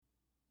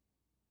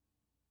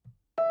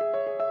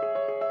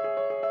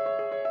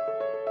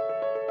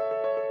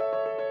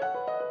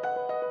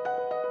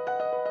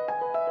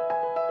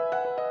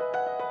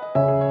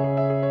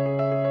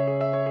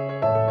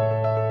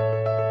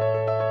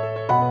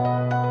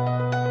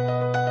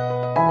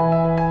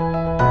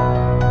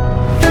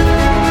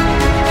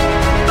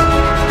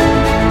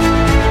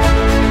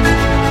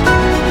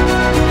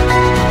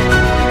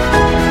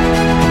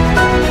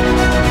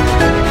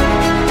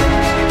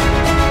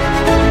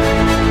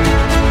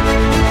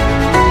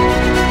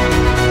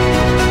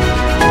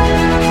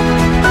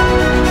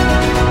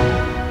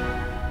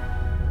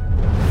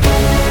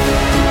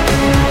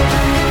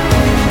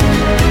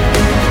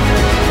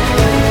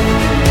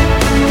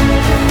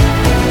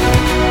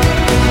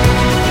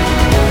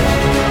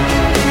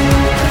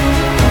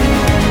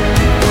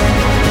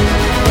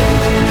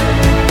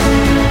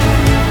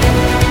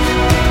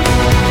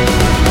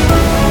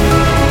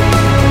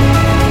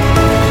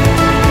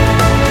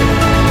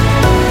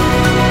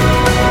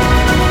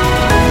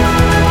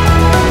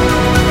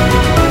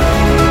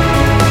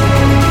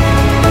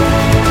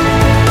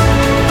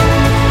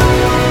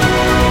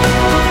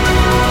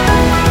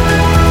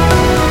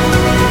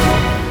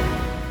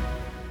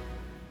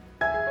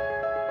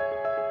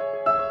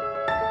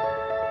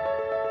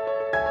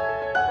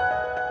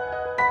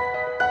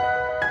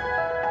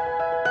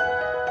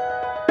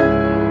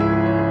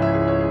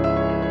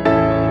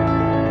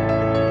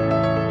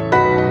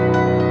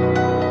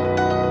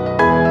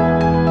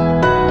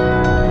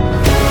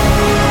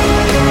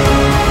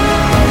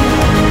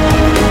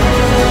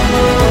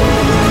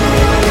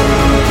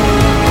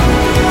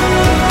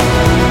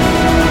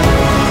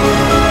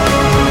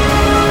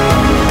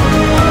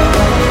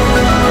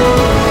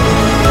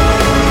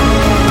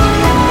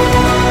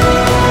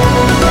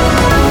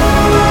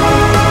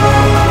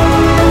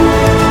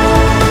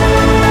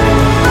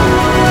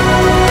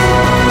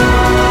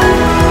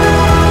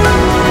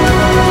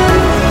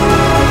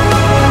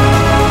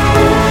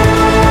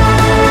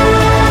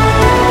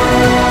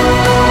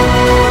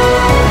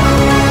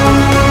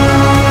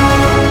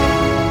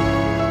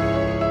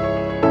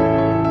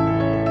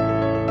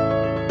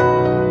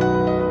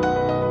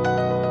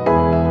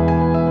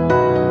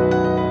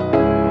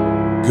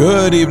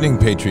Good evening,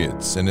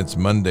 Patriots, and it's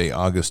Monday,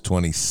 August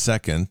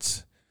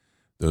 22nd.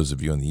 Those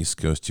of you on the East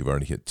Coast, you've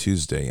already hit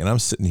Tuesday, and I'm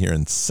sitting here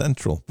in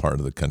central part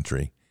of the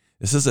country.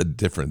 This is a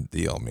different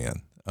deal,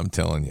 man. I'm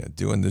telling you,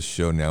 doing this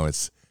show now,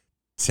 it's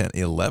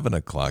 11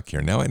 o'clock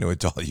here. Now I know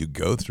what all you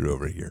go through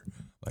over here.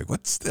 Like,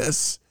 what's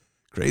this?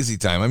 Crazy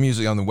time. I'm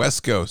usually on the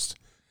West Coast.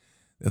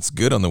 That's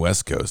good on the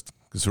West Coast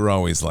because we're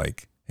always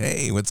like,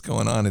 hey, what's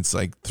going on? It's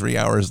like 3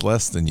 hours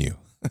less than you.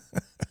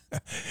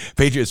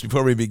 Patriots,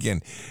 before we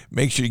begin,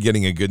 make sure you're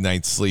getting a good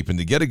night's sleep. And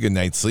to get a good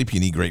night's sleep, you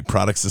need great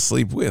products to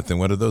sleep with. And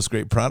what are those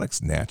great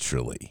products?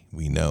 Naturally,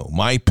 we know.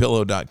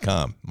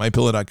 MyPillow.com.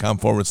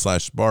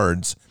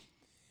 MyPillow.com/Bards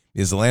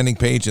is the landing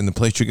page and the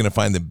place you're going to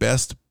find the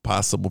best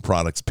possible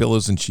products,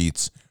 pillows and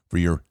sheets for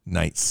your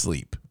night's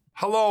sleep.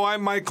 Hello,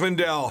 I'm Mike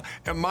Lindell,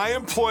 and my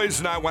employees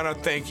and I want to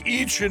thank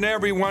each and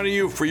every one of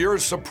you for your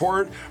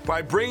support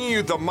by bringing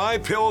you the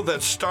MyPillow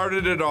that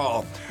started it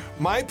all.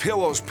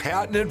 MyPillow's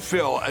patented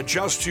fill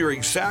adjusts to your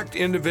exact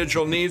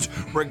individual needs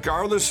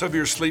regardless of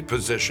your sleep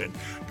position.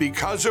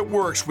 Because it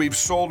works, we've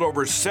sold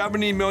over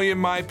 70 million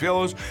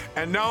MyPillows,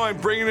 and now I'm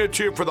bringing it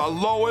to you for the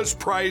lowest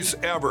price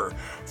ever.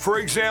 For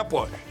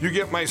example, you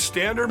get my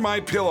standard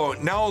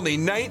MyPillow, now only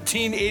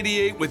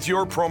 $19.88 with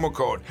your promo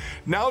code.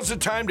 Now's the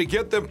time to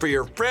get them for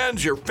your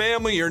friends, your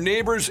family, your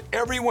neighbors,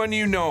 everyone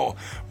you know.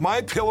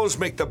 MyPillows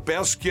make the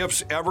best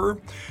gifts ever.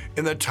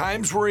 In the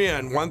times we're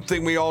in, one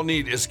thing we all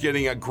need is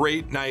getting a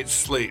great night's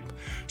sleep.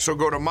 So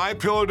go to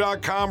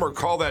MyPillow.com or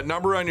call that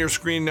number on your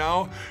screen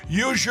now.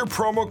 Use your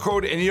promo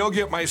code and you'll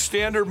get my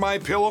standard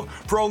MyPillow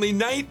for only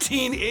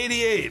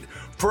 $19.88.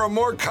 For a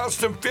more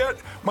custom fit,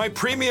 my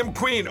Premium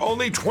Queen,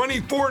 only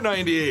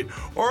 $24.98.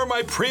 Or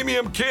my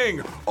Premium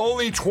King,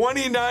 only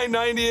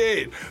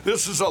 $29.98.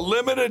 This is a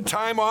limited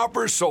time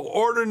offer, so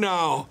order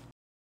now.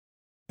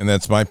 And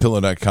that's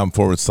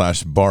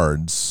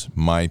MyPillow.com/Bards.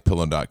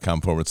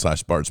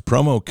 MyPillow.com/Bards.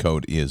 Promo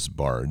code is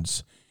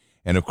Bards.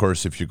 And of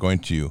course, if you're going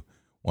to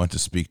want to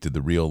speak to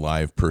the real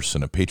live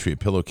person, a Patriot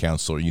Pillow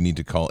Counselor, you need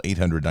to call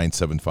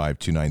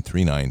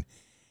 800-975-2939.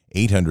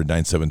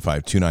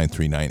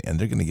 800-975-2939, and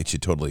they're going to get you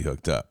totally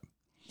hooked up.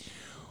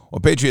 Well,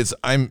 Patriots,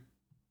 I'm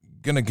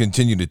going to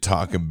continue to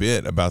talk a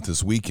bit about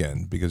this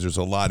weekend because there's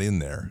a lot in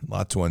there, a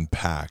lot to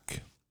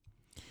unpack.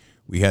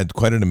 We had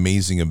quite an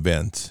amazing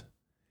event,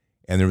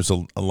 and there was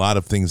a lot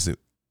of things that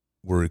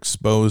were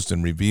exposed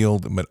and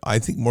revealed, but I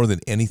think more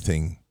than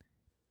anything,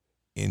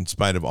 in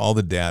spite of all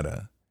the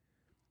data,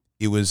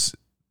 it was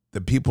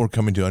that people were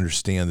coming to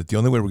understand that the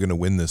only way we're going to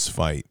win this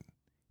fight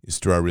is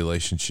through our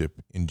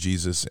relationship in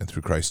Jesus and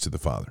through Christ to the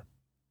Father.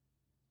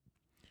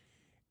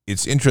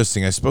 It's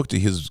interesting. I spoke to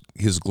his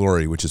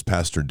glory, which is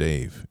Pastor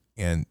Dave,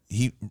 and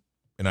he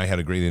and I had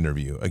a great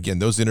interview. Again,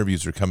 those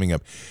interviews are coming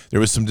up.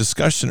 There was some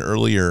discussion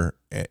earlier,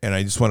 and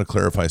I just want to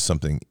clarify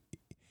something.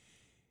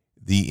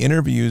 The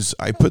interviews,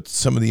 I put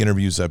some of the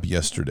interviews up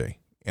yesterday,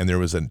 and there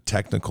was a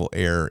technical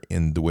error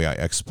in the way I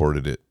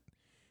exported it.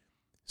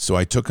 So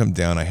I took them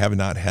down. I have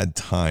not had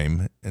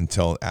time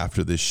until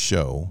after this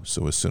show.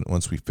 So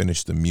once we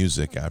finish the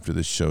music after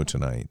this show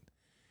tonight,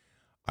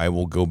 I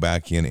will go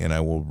back in and I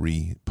will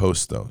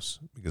repost those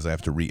because I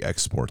have to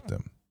re-export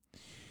them.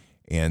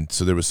 And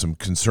so there was some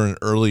concern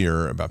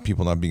earlier about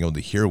people not being able to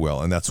hear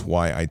well, and that's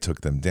why I took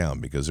them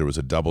down, because there was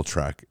a double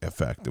track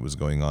effect that was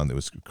going on that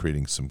was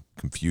creating some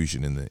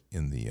confusion in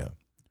the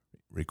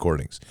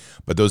recordings.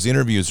 But those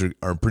interviews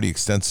are pretty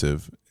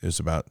extensive. There's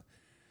about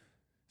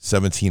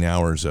 17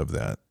 hours of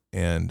that,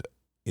 and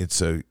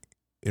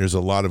there's a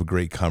lot of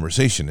great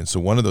conversation. And so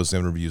one of those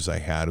interviews I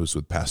had was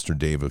with Pastor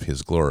Dave of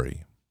His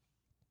Glory.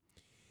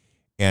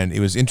 And it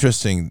was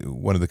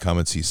interesting, one of the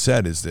comments he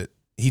said is that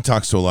he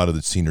talks to a lot of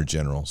the senior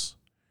generals,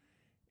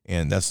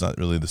 and that's not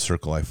really the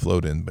circle I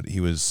float in, but he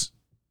was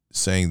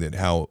saying that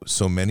how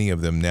so many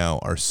of them now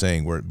are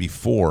saying, where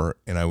before,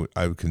 and I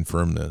would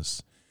confirm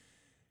this,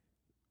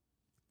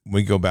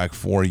 we go back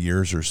 4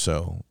 years or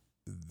so,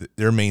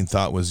 their main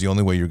thought was the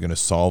only way you're going to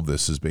solve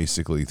this is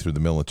basically through the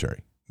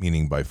military,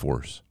 meaning by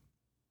force.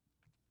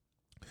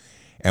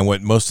 And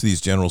what most of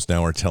these generals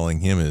now are telling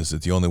him is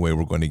that the only way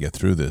we're going to get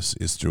through this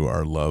is through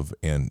our love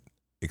and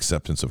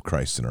acceptance of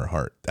Christ in our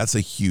heart. That's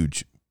a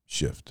huge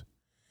shift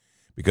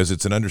because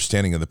it's an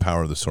understanding of the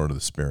power of the sword of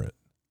the Spirit.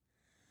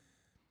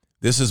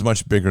 This is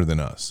much bigger than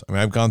us. I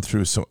mean, I've gone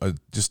through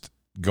just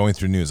going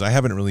through news. I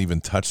haven't really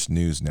even touched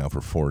news now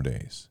for 4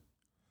 days.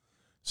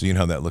 So you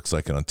know how that looks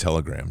like on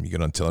Telegram. You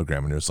get on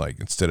Telegram and there's like,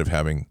 instead of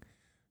having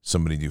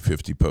somebody do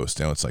 50 posts,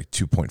 now it's like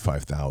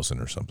 2.5 thousand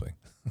or something.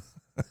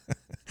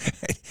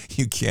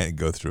 You can't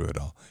go through it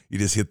all. You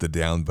just hit the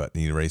down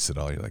button, you erase it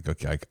all. You're like,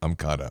 okay, I'm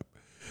caught up.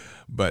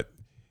 But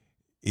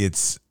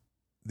it's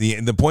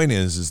the point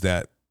is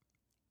that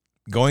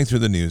going through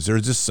the news, there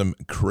are just some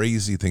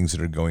crazy things that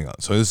are going on.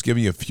 So I'll just give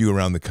you a few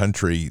around the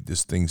country,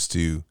 just things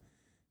to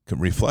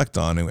reflect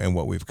on and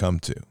what we've come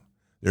to.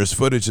 There's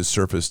footage that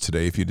surfaced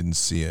today, if you didn't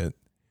see it,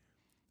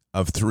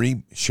 of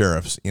 3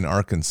 sheriffs in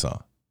Arkansas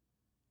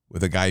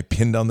with a guy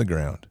pinned on the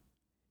ground,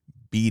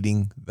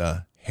 beating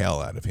the hell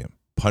out of him,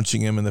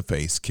 punching him in the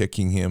face,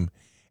 kicking him,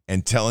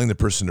 and telling the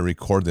person to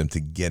record them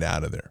to get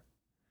out of there.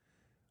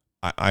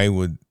 I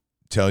would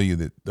tell you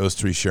that those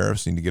 3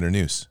 sheriffs need to get a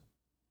noose.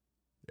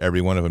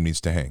 Every one of them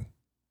needs to hang.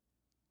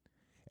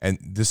 And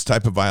this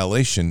type of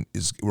violation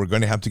we're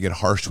going to have to get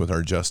harsh with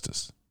our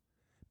justice,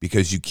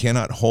 because you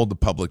cannot hold the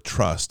public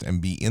trust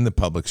and be in the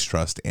public's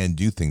trust and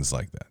do things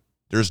like that.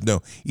 There's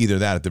no, either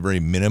that at the very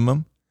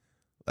minimum,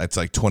 that's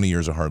like 20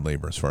 years of hard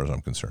labor as far as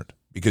I'm concerned,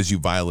 because you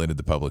violated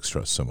the public's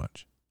trust so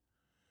much.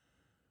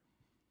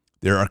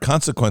 There are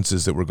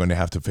consequences that we're going to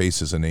have to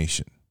face as a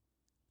nation.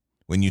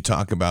 When you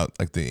talk about,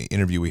 like the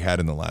interview we had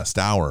in the last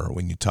hour,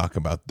 when you talk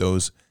about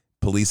those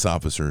police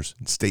officers,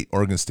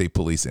 Oregon State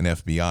Police and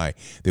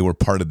FBI, they were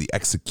part of the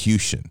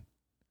execution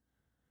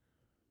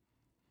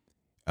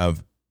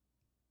of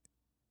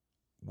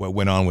what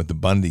went on with the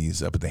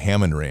Bundys up at the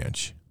Hammond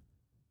Ranch.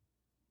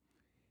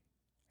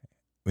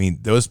 I mean,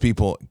 those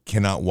people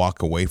cannot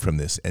walk away from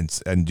this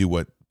and do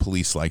what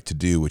police like to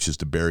do, which is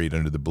to bury it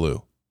under the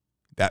blue.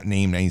 That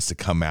name needs to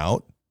come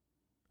out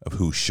of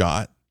who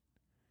shot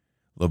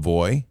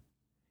Lavoy.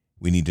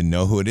 We need to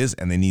know who it is,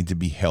 and they need to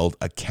be held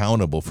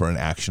accountable for an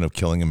action of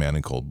killing a man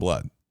in cold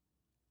blood.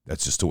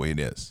 That's just the way it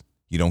is.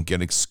 You don't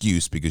get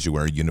excuse because you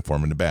wear a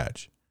uniform and a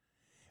badge,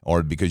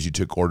 or because you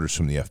took orders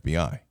from the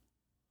FBI.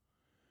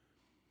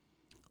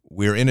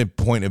 We're in a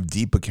point of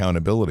deep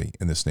accountability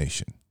in this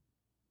nation.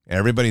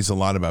 Everybody's a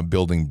lot about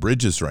building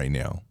bridges right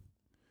now.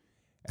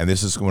 And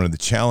this is one of the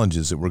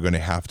challenges that we're going to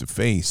have to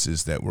face,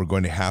 is that we're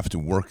going to have to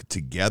work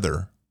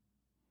together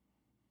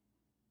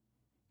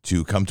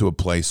to come to a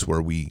place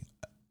where we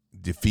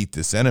defeat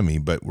this enemy,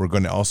 but we're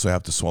going to also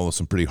have to swallow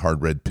some pretty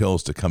hard red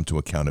pills to come to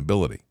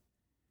accountability.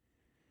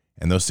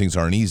 And those things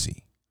aren't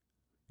easy.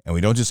 And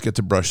we don't just get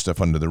to brush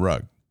stuff under the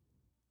rug,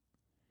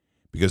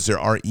 because there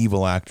are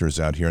evil actors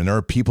out here, and there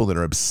are people that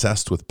are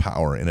obsessed with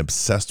power and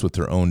obsessed with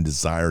their own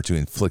desire to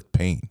inflict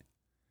pain.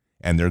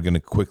 And they're going to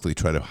quickly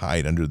try to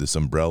hide under this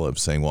umbrella of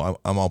saying, well,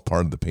 I'm all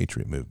part of the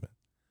Patriot movement.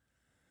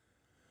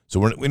 So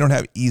we don't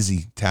have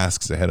easy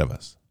tasks ahead of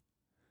us.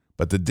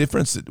 But the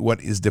difference,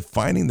 what is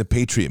defining the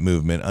Patriot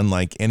movement,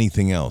 unlike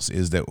anything else,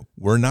 is that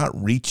we're not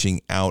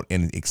reaching out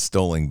and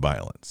extolling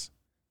violence.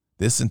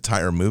 This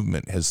entire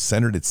movement has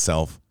centered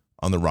itself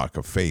on the rock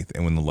of faith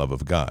and in the love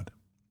of God.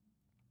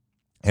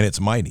 And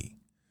it's mighty.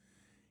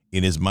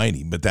 It is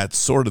mighty. But that's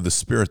sort of the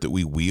spirit that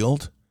we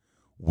wield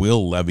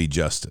will levy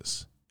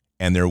justice.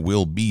 And there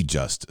will be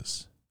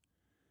justice.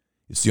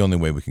 It's the only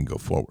way we can go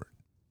forward.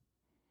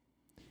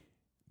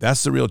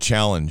 That's the real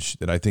challenge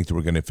that I think that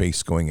we're going to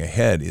face going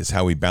ahead, is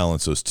how we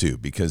balance those two,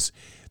 because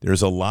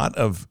there's a lot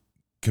of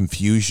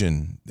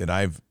confusion that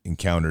I've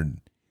encountered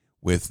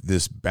with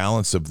this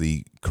balance of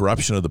the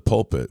corruption of the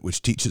pulpit,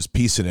 which teaches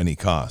peace at any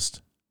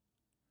cost,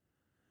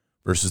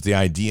 versus the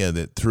idea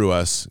that through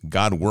us,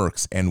 God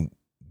works and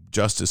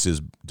justice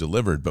is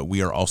delivered, but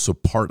we are also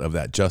part of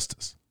that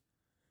justice.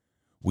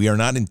 We are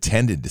not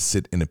intended to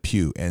sit in a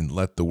pew and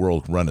let the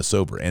world run us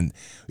over. And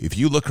if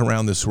you look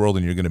around this world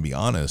and you're going to be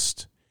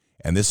honest,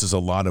 and this is a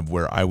lot of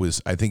where I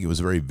think it was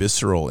very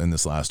visceral in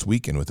this last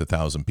weekend with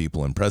 1,000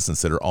 people in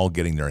presence that are all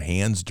getting their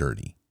hands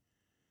dirty.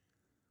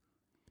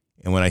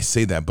 And when I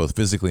say that, both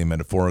physically and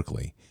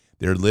metaphorically,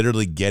 they're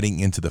literally getting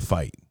into the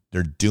fight.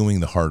 They're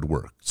doing the hard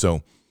work.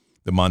 So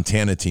the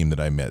Montana team that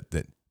I met,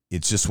 that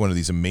it's just one of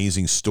these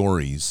amazing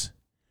stories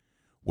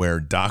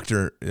where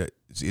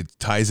it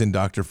ties in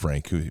Dr.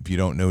 Frank, who, if you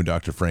don't know who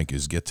Dr. Frank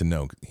is, get to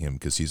know him,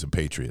 because he's a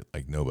patriot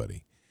like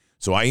nobody.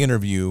 So I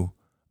interview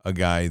a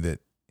guy that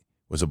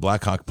was a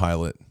Black Hawk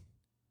pilot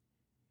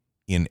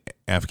in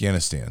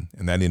Afghanistan,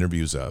 and that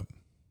interview's up,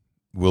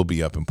 will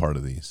be up in part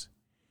of these.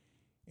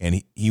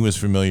 And he was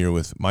familiar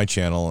with my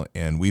channel,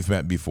 and we've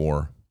met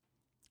before.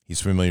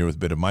 He's familiar with a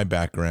bit of my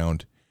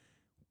background.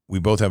 We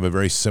both have a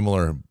very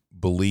similar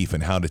belief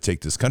in how to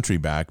take this country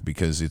back,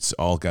 because it's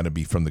all got to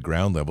be from the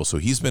ground level. So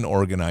he's been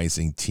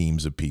organizing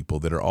teams of people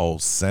that are all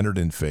centered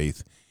in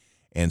faith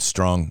and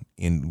strong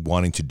in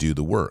wanting to do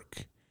the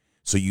work.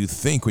 So you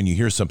think when you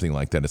hear something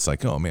like that, it's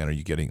like, oh man, are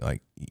you getting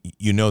like,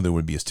 there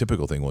would be a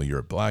typical thing. Well, you're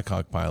a Black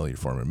Hawk pilot, you're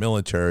former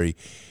military.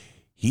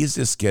 He's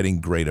just getting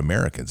great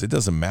Americans. It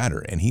doesn't matter.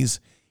 And he's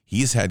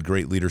had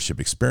great leadership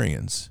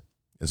experience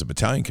as a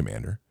battalion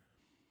commander.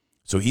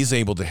 So he's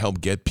able to help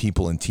get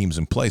people and teams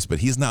in place, but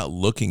he's not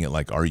looking at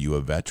like, are you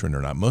a veteran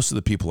or not? Most of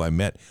the people I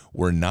met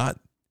were not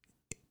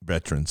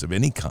veterans of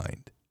any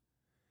kind.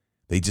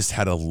 They just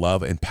had a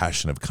love and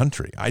passion of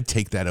country. I'd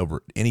take that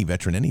over any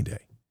veteran any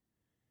day,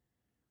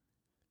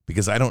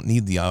 because I don't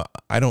need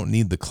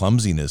the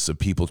clumsiness of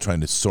people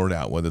trying to sort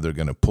out whether they're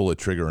going to pull a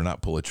trigger or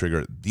not pull a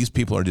trigger. These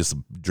people are just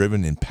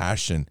driven in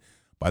passion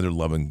by their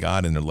love of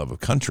God and their love of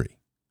country.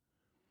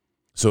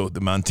 So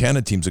the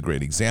Montana team's a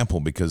great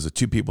example, because the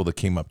two people that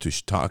came up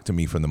to talk to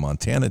me from the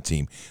Montana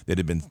team that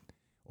had been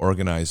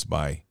organized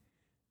by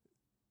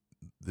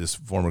this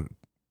former,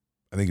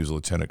 I think he was a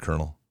lieutenant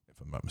colonel, if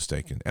I'm not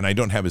mistaken. And I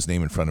don't have his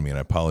name in front of me, and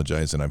I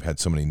apologize. And I've had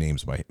so many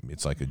names,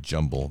 it's like a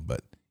jumble,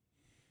 but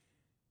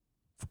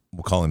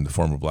we'll call him the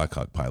former Black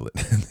Hawk pilot.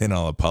 And then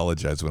I'll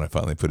apologize when I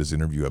finally put his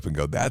interview up and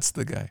go, that's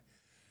the guy.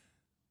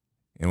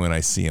 And when I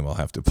see him, I'll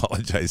have to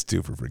apologize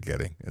too for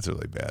forgetting. It's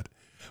really bad.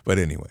 But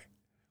anyway.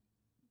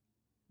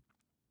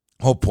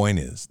 Whole point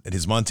is that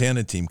his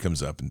Montana team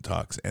comes up and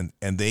talks, and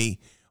they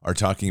are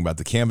talking about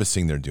the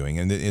canvassing they're doing,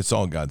 and it's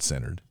all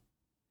God-centered.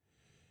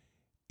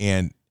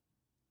 And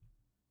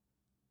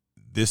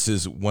this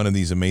is one of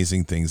these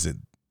amazing things that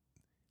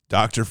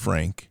Dr.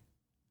 Frank,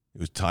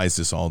 who ties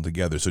this all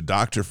together. So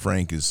Dr.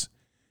 Frank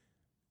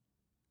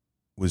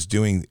was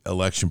doing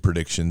election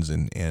predictions,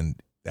 and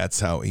that's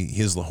how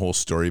his whole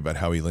story about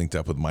how he linked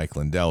up with Mike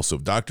Lindell. So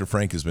Dr.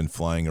 Frank has been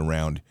flying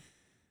around.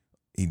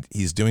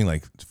 He's doing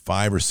like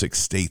 5 or 6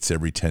 states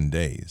every 10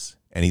 days.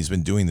 And he's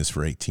been doing this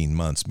for 18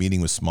 months,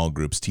 meeting with small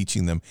groups,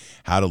 teaching them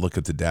how to look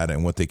at the data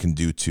and what they can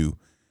do to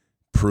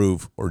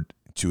prove or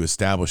to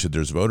establish that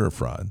there's voter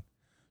fraud.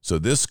 So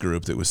this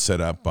group that was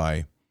set up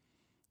by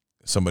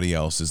somebody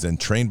else is then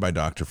trained by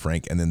Dr.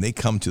 Frank, and then they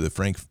come to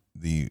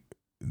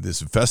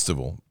this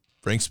festival,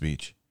 Frank's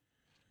Speech,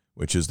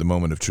 which is the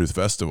Moment of Truth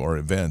Festival or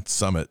event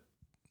summit,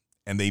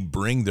 and they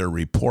bring their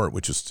report,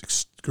 which is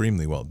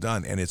extremely well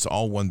done, and it's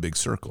all one big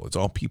circle. It's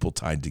all people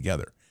tied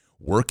together,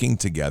 working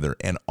together,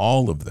 and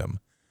all of them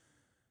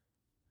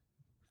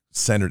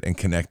centered and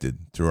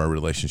connected through our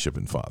relationship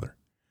in Father.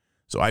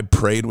 So I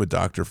prayed with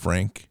Dr.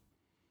 Frank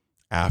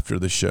after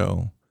the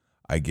show.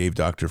 I gave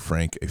Dr.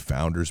 Frank a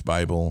Founder's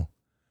Bible.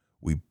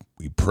 We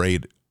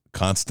prayed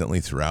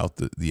constantly throughout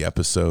the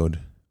episode.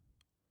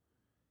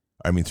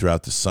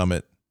 Throughout the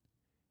summit.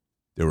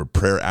 There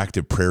were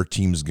active prayer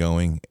teams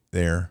going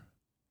there.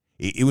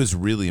 It was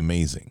really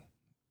amazing.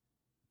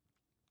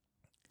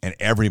 And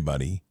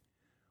everybody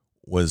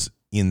was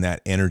in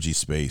that energy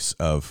space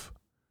of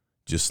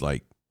just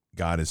like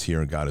God is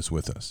here and God is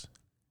with us.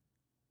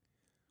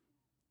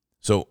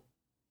 So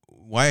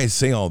why I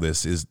say all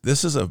this is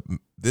this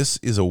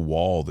is a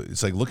wall.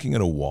 It's like looking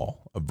at a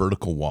wall, a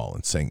vertical wall,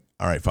 and saying,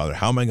 all right, Father,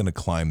 how am I going to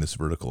climb this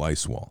vertical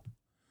ice wall?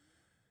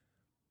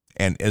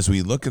 And as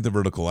we look at the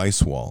vertical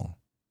ice wall,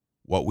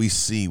 what we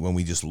see when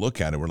we just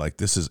look at it, we're like,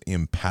 this is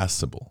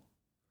impassable.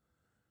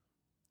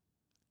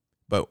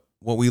 But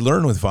what we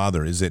learn with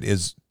Father is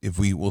if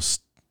we will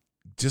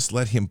just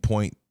let him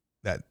point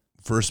that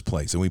first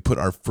place, and we put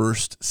our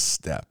first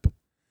step.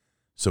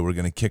 So we're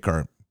going to kick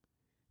our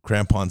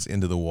crampons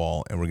into the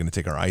wall, and we're going to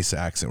take our ice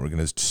axe, and we're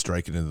going to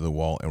strike it into the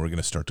wall, and we're going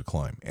to start to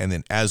climb. And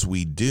then as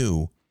we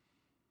do,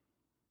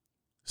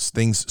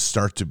 things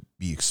start to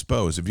be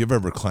exposed. If you've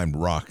ever climbed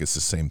rock, it's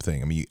the same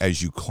thing.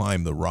 As you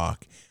climb the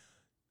rock,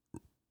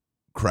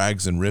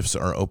 crags and rifts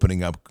are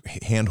opening up,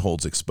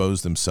 handholds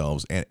expose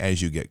themselves, and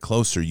as you get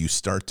closer, you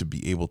start to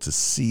be able to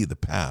see the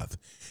path.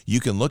 You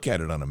can look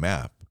at it on a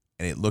map,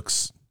 and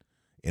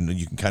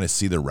you can kind of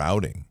see the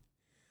routing.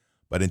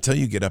 But until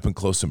you get up and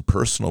close and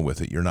personal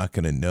with it, you're not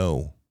going to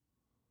know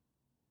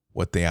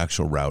what the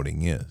actual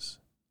routing is.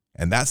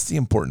 And that's the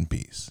important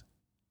piece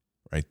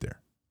right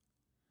there.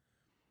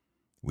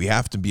 We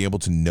have to be able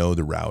to know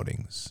the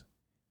routings.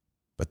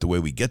 But the way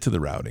we get to the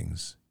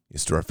routings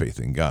is through our faith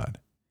in God.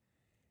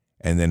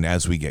 And then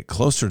as we get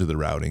closer to the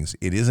routings,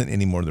 it isn't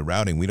anymore the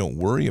routing. We don't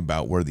worry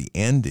about where the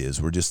end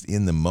is. We're just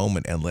in the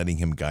moment and letting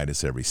him guide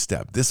us every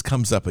step. This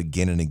comes up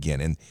again and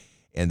again.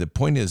 And the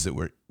point is that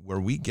where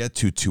we get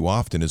to too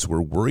often is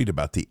we're worried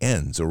about the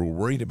ends, or we're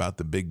worried about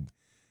the big,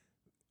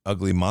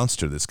 ugly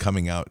monster that's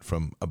coming out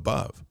from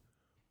above.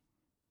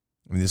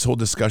 This whole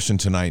discussion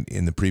tonight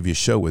in the previous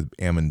show with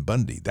Ammon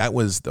Bundy, that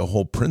was the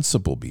whole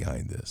principle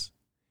behind this,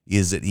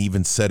 is it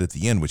even said at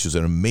the end, which is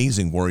an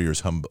amazing warrior's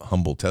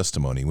humble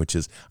testimony, which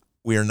is,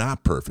 we are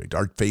not perfect.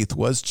 Our faith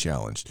was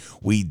challenged.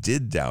 We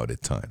did doubt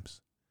at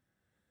times.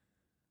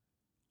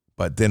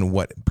 But then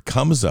what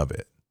comes of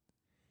it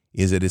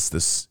is that it's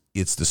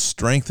the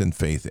strength in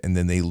faith, and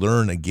then they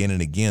learn again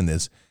and again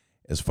as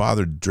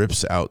Father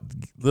drips out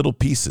little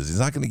pieces. He's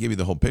not going to give you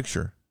the whole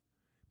picture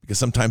because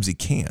sometimes he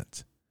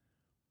can't.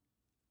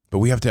 But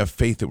we have to have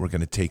faith that we're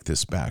going to take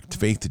this back,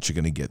 faith that you're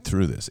going to get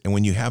through this. And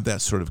when you have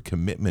that sort of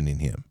commitment in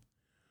him,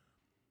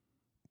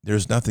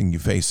 there's nothing you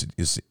face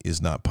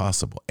is not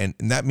possible. And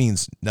that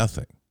means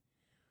nothing.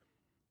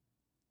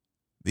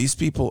 These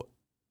people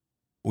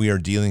we are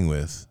dealing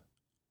with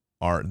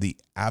are the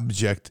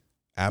abject,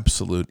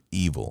 absolute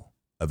evil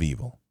of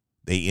evil.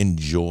 They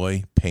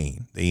enjoy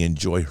pain. They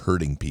enjoy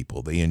hurting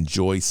people. They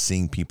enjoy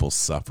seeing people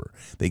suffer.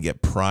 They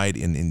get pride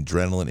in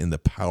adrenaline in the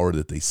power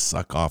that they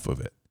suck off of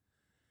it.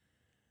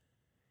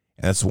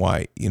 And that's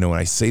why, when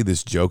I say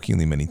this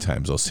jokingly many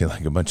times, I'll say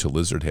like a bunch of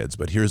lizard heads.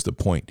 But here's the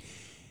point.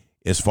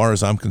 As far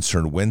as I'm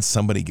concerned, when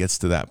somebody gets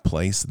to that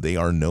place, they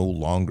are no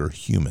longer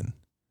human,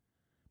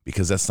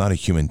 because that's not a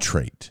human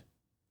trait.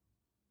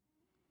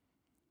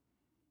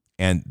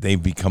 And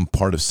they've become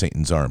part of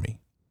Satan's army.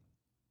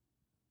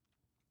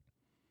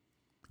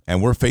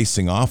 And we're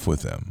facing off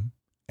with them,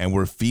 and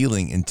we're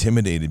feeling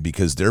intimidated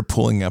because they're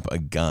pulling up a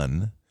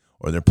gun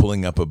or they're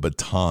pulling up a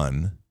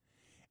baton,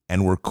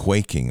 and we're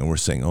quaking, and we're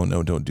saying, oh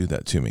no, don't do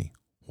that to me.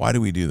 Why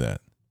do we do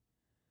that?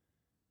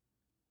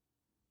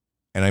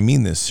 And I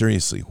mean this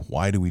seriously.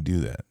 Why do we do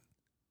that?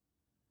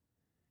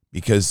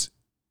 Because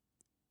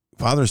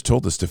Father's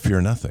told us to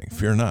fear nothing.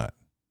 Fear not.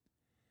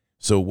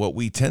 So what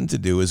we tend to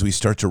do is we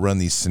start to run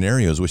these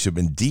scenarios which have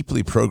been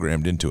deeply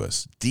programmed into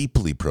us.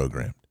 Deeply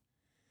programmed.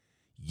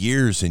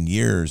 years and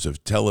years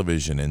of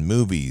television and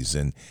movies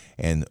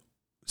and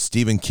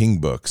Stephen King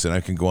books, and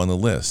I can go on the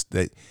list,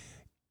 that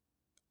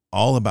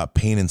all about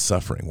pain and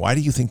suffering. Why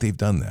do you think they've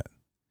done that?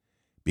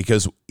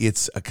 Because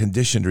it's a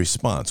conditioned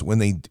response. When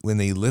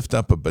they lift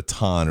up a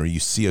baton, or you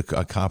see a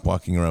cop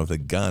walking around with a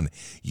gun,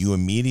 you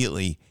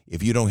immediately,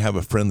 if you don't have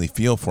a friendly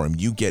feel for him,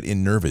 you get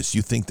nervous.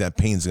 You think that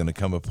pain is going to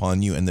come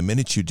upon you. And the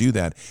minute you do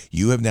that,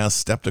 you have now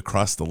stepped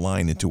across the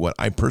line into what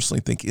I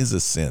personally think is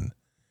a sin.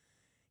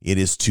 It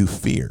is to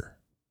fear.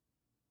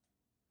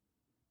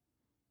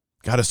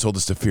 God has told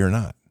us to fear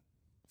not.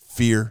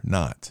 Fear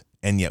not.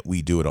 And yet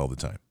we do it all the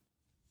time.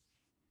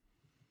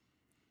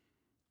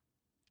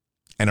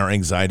 And our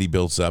anxiety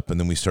builds up, and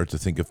then we start to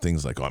think of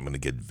things like, I'm going to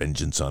get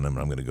vengeance on him,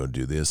 I'm going to go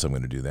do this, I'm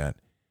going to do that.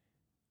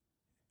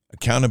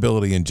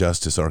 Accountability and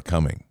justice are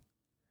coming.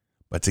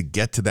 But to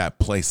get to that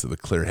place of the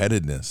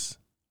clear-headedness,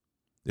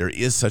 there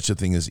is such a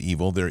thing as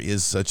evil, there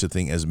is such a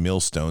thing as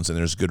millstones, and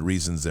there's good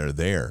reasons they're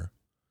there.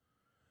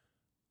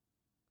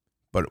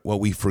 But what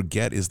we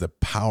forget is the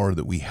power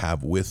that we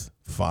have with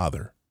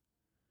Father.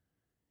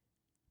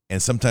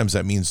 And sometimes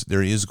that means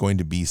there is going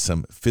to be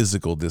some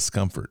physical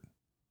discomfort.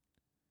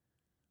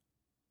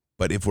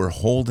 But if we're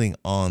holding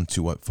on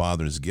to what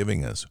Father is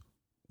giving us,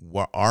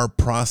 our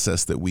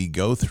process that we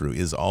go through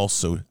is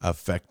also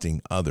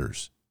affecting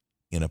others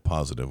in a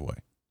positive way.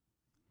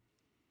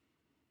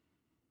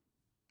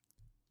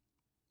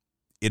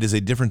 It is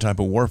a different type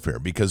of warfare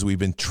because we've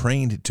been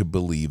trained to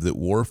believe that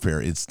warfare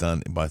is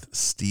done by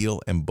steel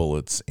and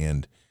bullets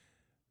and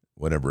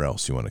whatever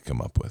else you want to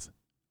come up with.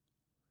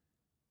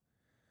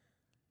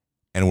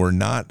 And we're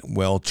not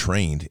well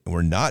trained.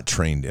 We're not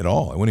trained at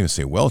all. I wouldn't even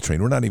say well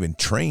trained. We're not even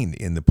trained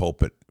in the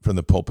pulpit, from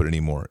the pulpit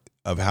anymore,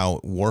 of how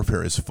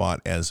warfare is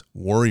fought as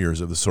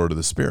warriors of the sword of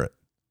the Spirit.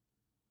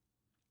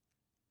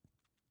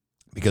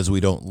 Because we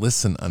don't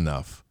listen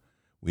enough.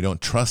 We don't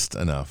trust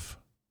enough.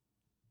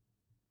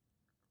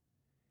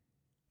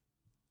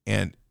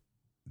 And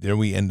there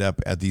we end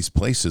up at these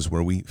places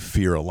where we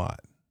fear a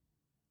lot.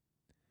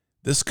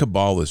 This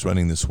cabal is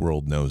running this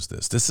world knows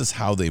this. This is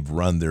how they've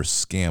run their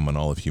scam on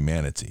all of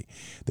humanity.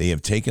 They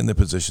have taken the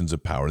positions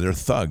of power. They're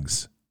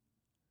thugs.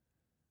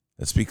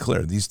 Let's be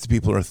clear. These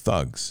people are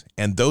thugs.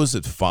 And those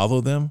that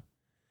follow them,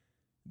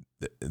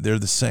 they're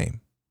the same.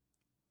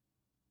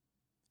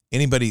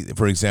 Anybody,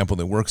 for example,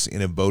 that works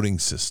in a voting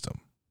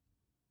system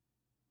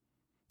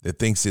that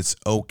thinks it's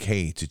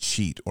okay to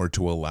cheat or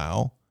to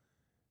allow,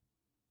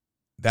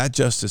 that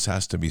justice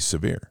has to be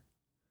severe.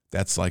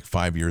 That's like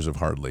 5 years of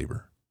hard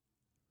labor.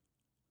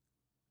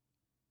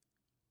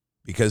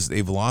 Because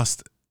they've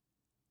lost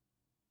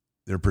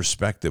their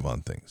perspective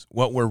on things.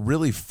 What we're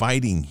really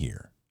fighting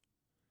here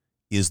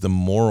is the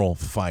moral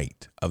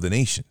fight of the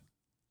nation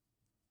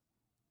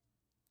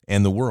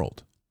and the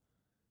world.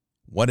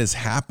 What has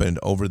happened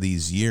over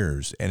these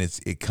years, and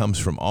it comes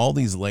from all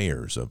these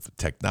layers of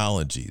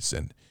technologies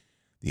and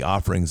the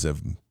offerings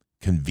of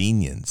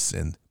convenience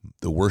and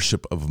the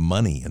worship of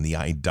money and the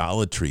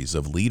idolatries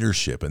of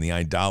leadership and the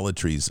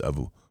idolatries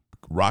of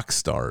rock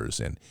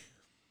stars and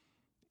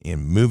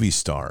movie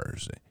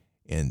stars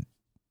and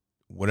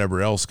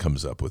whatever else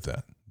comes up with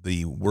that.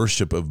 The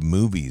worship of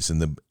movies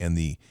and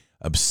the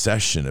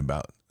obsession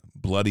about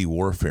bloody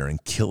warfare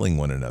and killing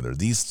one another.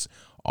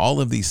 All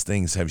of these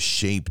things have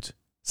shaped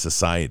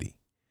society.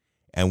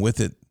 And with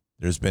it,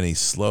 there's been a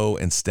slow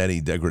and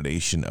steady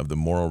degradation of the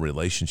moral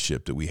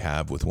relationship that we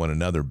have with one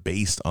another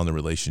based on the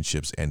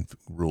relationships and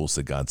rules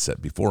that God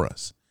set before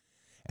us.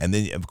 And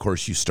then, of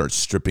course, you start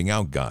stripping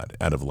out God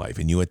out of life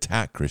and you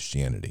attack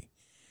Christianity.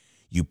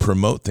 You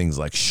promote things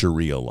like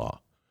Sharia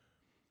law,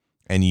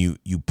 and you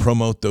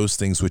promote those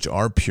things which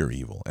are pure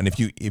evil. And if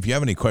you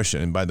have any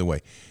question, and by the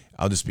way,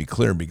 I'll just be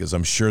clear because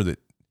I'm sure that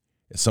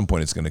at some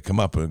point it's going to come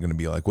up and we're going to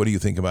be like, what do you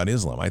think about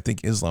Islam? I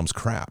think Islam's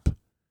crap.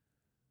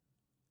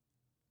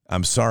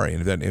 I'm sorry,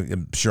 and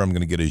I'm sure I'm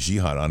going to get a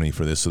jihad on me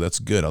for this, so that's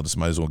good.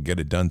 Might as well get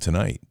it done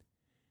tonight.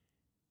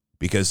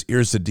 Because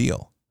here's the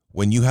deal.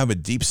 When you have a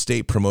deep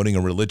state promoting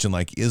a religion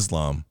like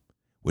Islam,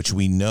 which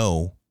we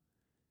know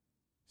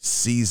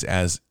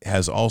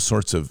has all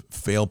sorts of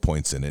fail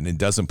points in it, and it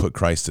doesn't put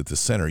Christ at the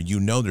center, you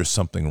know there's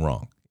something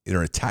wrong.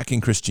 They're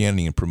attacking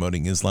Christianity and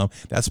promoting Islam.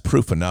 That's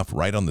proof enough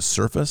right on the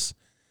surface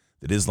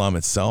that Islam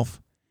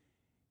itself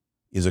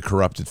is a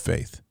corrupted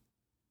faith.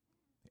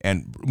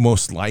 And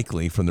most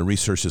likely, from the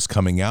research that's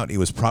coming out, it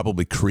was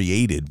probably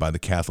created by the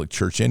Catholic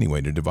Church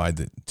anyway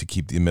to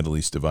keep the Middle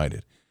East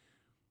divided.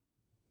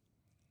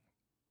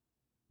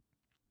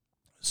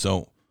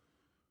 So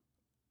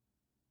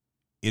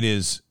it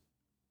is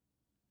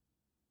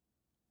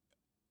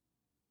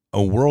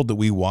a world that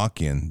we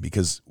walk in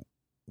because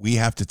we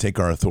have to take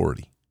our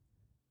authority.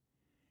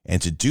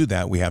 And to do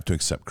that, we have to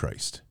accept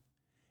Christ.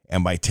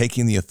 And by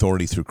taking the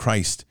authority through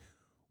Christ,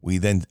 we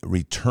then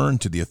return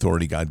to the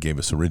authority God gave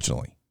us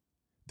originally.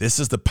 This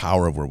is the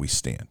power of where we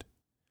stand.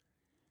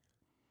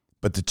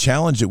 But the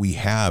challenge that we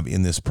have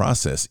in this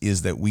process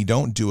is that we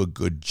don't do a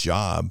good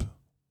job,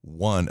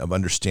 one, of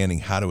understanding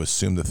how to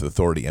assume the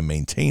authority and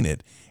maintain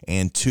it,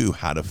 and two,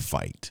 how to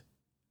fight.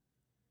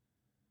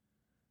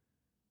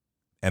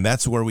 And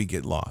that's where we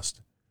get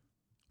lost.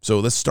 So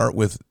let's start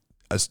with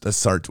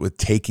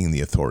taking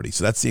the authority.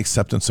 So that's the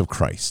acceptance of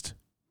Christ,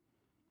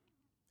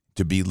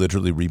 to be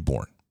literally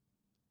reborn.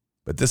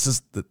 But this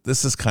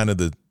is kind of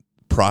the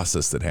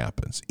process that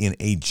happens in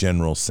a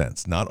general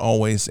sense. Not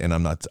always, and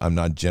I'm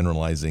not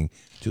generalizing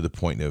to the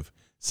point of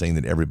saying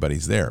that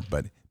everybody's there,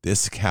 but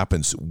this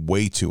happens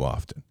way too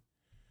often.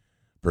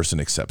 Person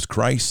accepts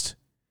Christ,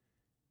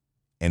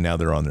 and now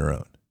they're on their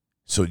own.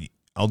 So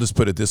I'll just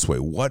put it this way.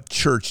 What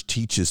church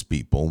teaches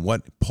people,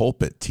 what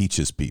pulpit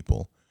teaches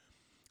people,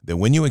 that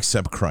when you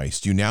accept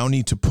Christ, you now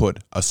need to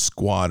put a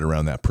squad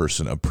around that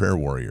person of prayer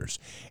warriors.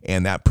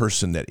 And that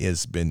person that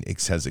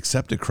has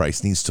accepted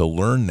Christ needs to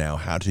learn now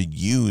how to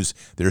use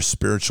their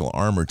spiritual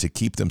armor to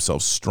keep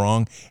themselves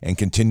strong and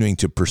continuing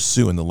to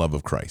pursue in the love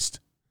of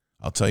Christ.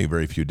 I'll tell you,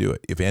 very few do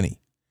it, if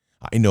any.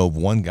 I know of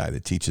one guy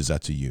that teaches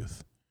that to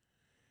youth.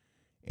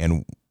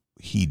 And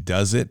he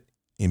does it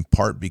in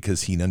part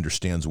because he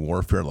understands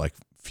warfare like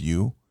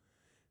few,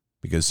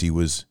 because he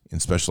was in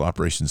Special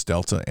Operations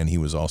Delta and he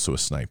was also a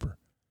sniper.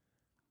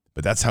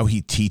 But that's how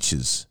he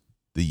teaches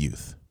the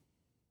youth.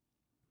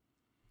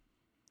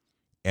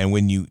 And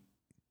when you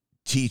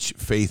teach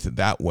faith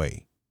that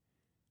way,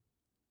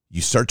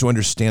 you start to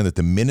understand that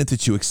the minute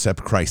that you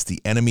accept Christ,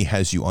 the enemy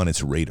has you on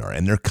its radar,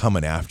 and they're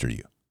coming after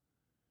you.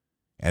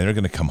 And they're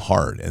going to come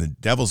hard. And the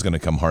devil's going to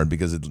come hard,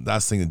 because the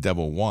last thing the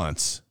devil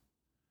wants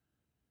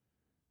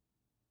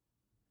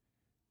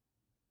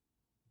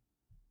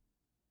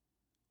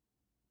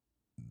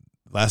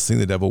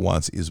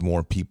is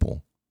more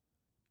people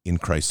in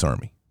Christ's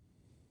army.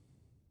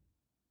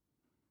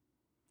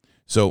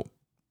 So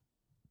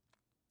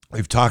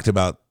we've talked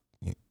about,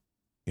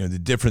 the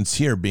difference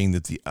here being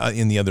that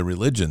in the other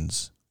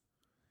religions,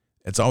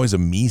 it's always a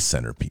me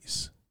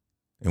centerpiece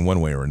in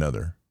one way or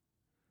another.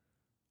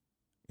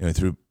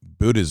 Through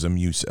Buddhism,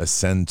 you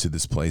ascend to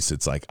this place.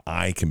 It's like,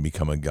 I can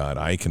become a god.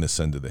 I can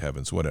ascend to the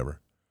heavens,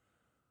 whatever.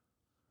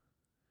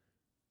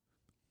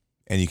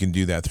 And you can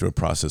do that through a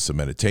process of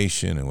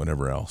meditation and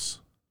whatever else.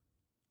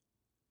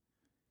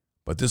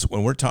 But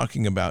when we're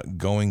talking about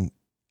going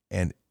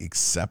and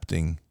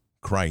accepting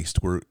Christ,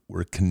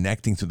 we're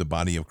connecting to the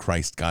body of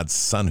Christ, God's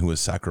Son, who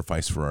was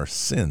sacrificed for our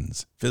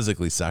sins,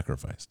 physically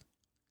sacrificed.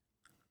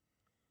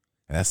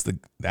 And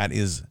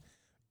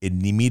it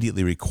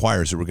immediately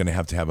requires that we're going to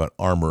have an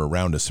armor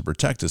around us to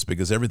protect us,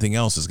 because everything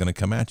else is going to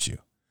come at you.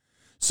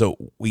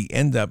 So we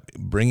end up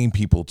bringing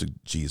people to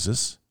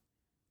Jesus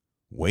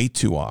way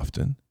too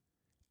often,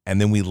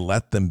 and then we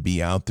let them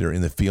be out there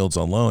in the fields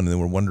alone, and then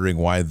we're wondering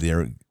why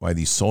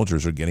these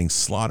soldiers are getting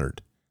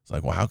slaughtered. It's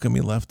like, well, how come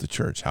he left the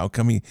church? How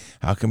come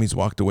he's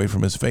walked away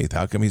from his faith?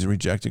 How come he's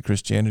rejected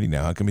Christianity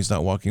now? How come he's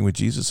not walking with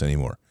Jesus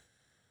anymore?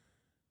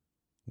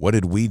 What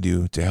did we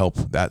do to help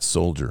that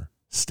soldier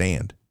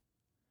stand?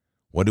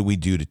 What did we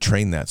do to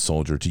train that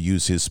soldier to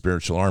use his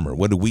spiritual armor?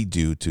 What did we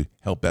do to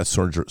help that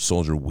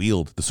soldier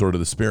wield the sword of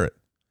the Spirit?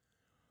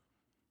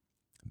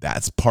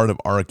 That's part of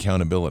our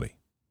accountability.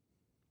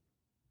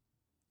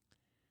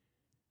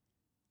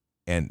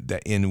 And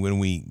when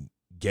we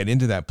get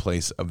into that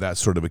place of that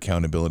sort of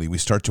accountability, we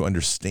start to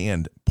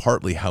understand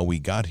partly how we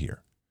got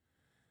here.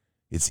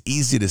 It's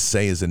easy to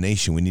say as a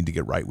nation, we need to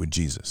get right with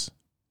Jesus.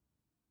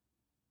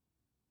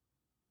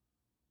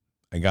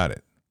 I got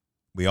it.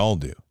 We all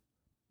do.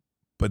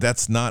 But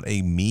that's not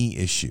a me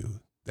issue.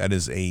 That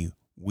is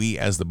we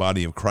as the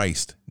body of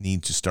Christ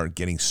need to start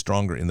getting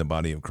stronger in the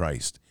body of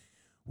Christ.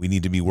 We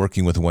need to be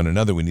working with one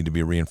another. We need to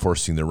be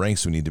reinforcing the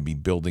ranks. We need to be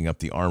building up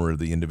the armor of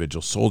the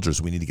individual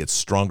soldiers. We need to get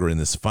stronger in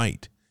this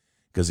fight,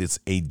 because it's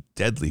a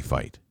deadly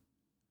fight.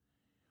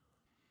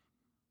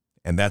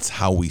 And that's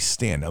how we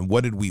stand. And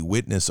what did we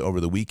witness over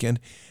the weekend?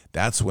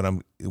 That's what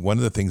one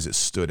of the things that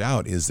stood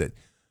out is that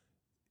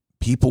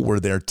people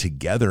were there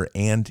together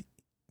and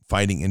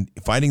fighting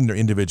their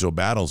individual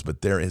battles,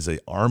 but there is an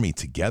army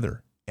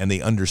together, and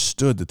they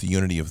understood that the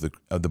unity of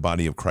the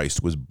body of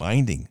Christ was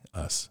binding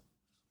us.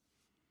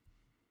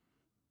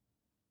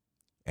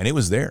 And it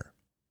was there.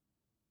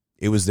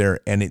 It was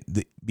there, and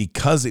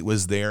because it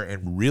was there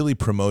and really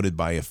promoted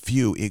by a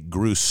few, it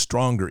grew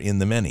stronger in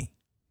the many.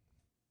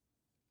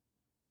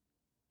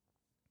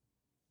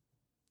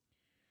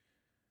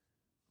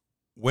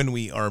 When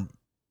we are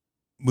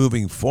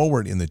moving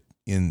forward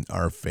in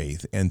our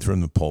faith and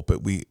from the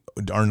pulpit, we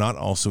are not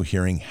also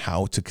hearing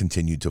how to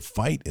continue to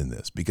fight in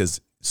this,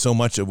 because so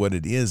much of what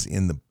it is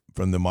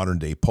from the modern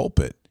day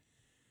pulpit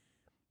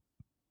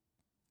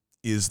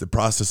is the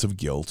process of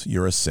guilt.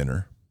 You're a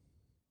sinner.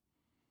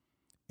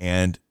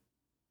 And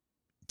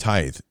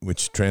tithe,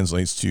 which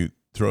translates to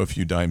throw a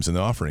few dimes in the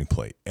offering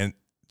plate. And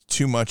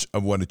too much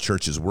of what a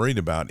church is worried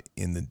about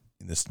in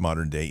this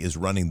modern day is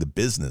running the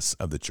business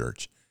of the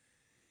church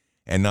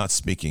and not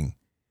speaking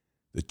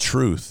the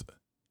truth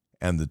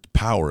and the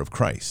power of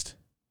Christ.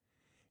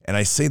 And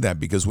I say that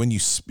because when you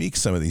speak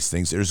some of these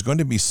things, there's going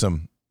to be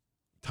some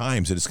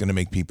times that it's going to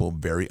make people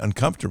very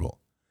uncomfortable.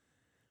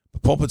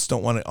 But pulpits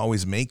don't want to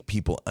always make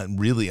people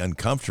really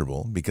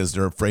uncomfortable, because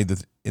they're afraid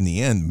that in the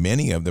end,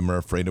 many of them are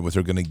afraid of what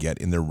they're going to get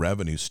in their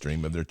revenue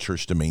stream of their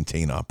church to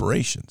maintain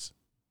operations.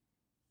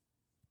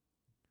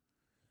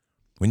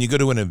 When you go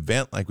to an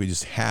event like we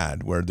just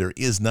had, where there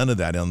is none of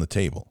that on the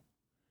table,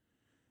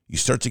 you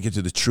start to get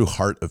to the true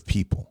heart of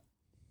people.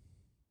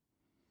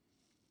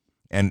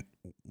 And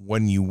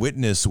when you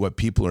witness what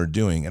people are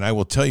doing, and I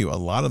will tell you, a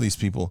lot of these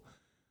people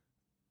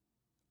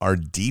are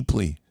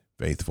deeply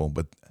faithful,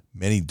 but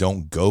many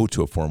don't go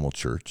to a formal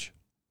church,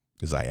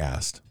 because I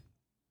asked.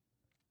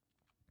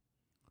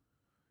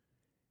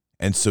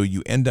 And so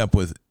you end up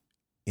with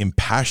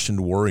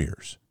impassioned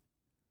warriors.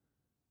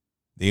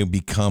 They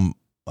become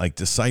like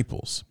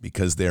disciples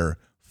because they're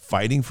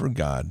fighting for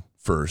God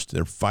first.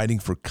 They're fighting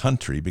for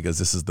country because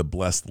this is the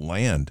blessed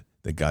land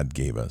that God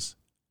gave us.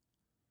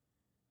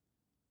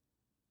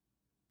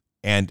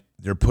 And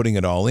they're putting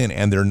it all in,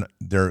 and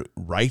they're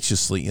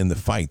righteously in the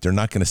fight. They're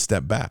not going to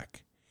step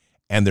back.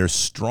 And they're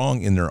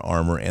strong in their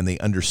armor, and they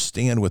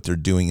understand what they're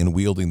doing in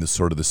wielding the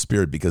sword of the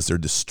Spirit, because they're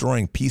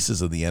destroying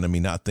pieces of the enemy,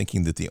 not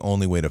thinking that the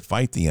only way to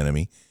fight the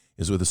enemy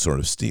is with a sword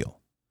of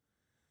steel.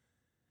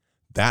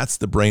 That's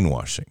the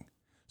brainwashing.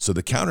 So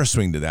the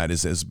counterswing to that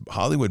is, as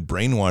Hollywood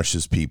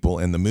brainwashes people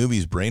and the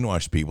movies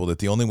brainwash people that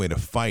the only way to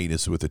fight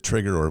is with a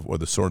trigger or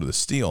the sword of the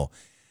steel,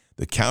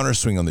 the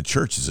counterswing on the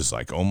church is just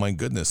like, oh my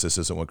goodness, this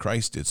isn't what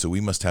Christ did, so we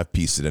must have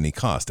peace at any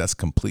cost. That's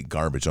complete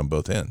garbage on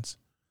both ends.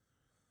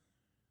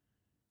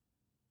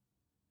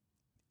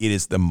 It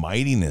is the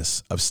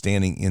mightiness of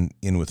standing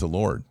in with the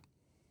Lord.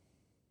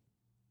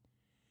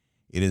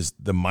 It is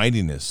the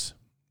mightiness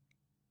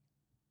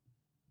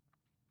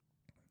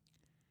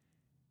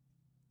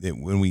that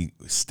when we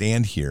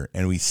stand here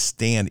and we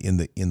stand in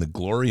the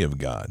glory of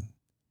God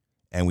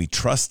and we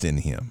trust in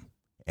him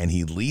and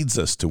he leads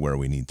us to where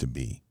we need to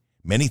be.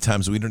 Many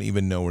times we don't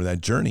even know where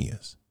that journey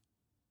is.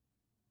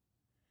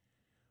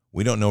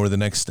 We don't know where the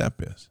next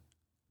step is.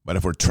 But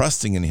if we're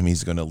trusting in him,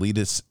 he's going to lead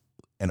us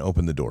and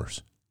open the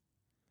doors.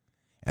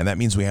 And that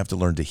means we have to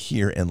learn to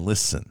hear and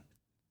listen.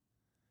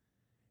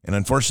 And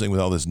unfortunately, with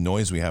all this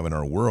noise we have in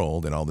our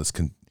world and all this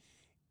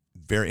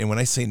and when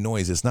I say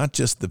noise, it's not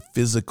just the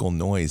physical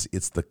noise,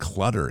 it's the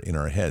clutter in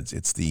our heads.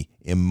 It's the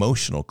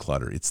emotional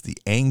clutter. It's the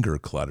anger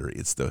clutter.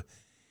 It's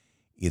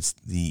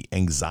the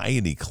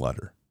anxiety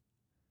clutter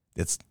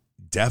that's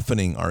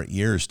deafening our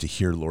ears to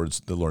hear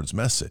the Lord's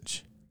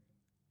message.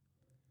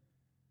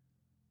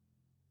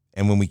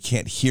 And when we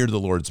can't hear the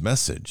Lord's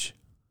message,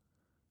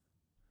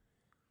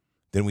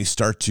 then we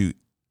start to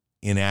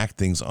enact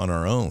things on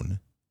our own,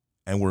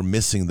 and we're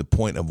missing the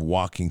point of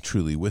walking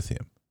truly with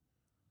him.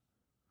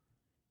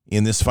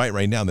 In this fight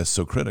right now, that's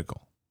so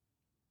critical.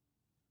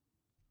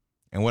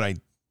 And what I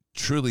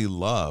truly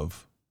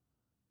love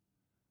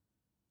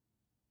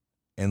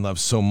and love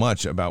so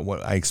much about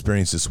what I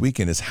experienced this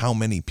weekend is how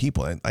many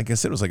people, and like I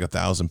said, it was like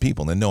 1,000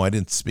 people. And no, I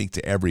didn't speak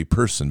to every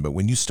person, but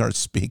when you start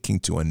speaking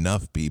to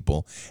enough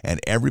people and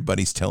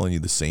everybody's telling you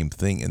the same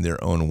thing in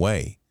their own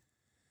way,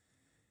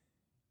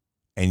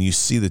 and you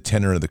see the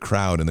tenor of the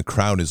crowd, and the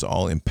crowd is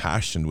all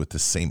impassioned with the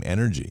same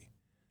energy,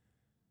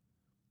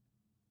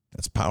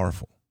 that's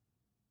powerful.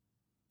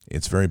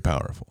 It's very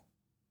powerful.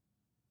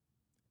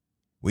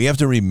 We have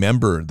to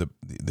remember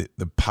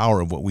the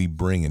power of what we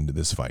bring into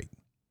this fight.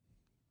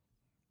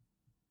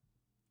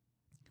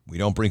 We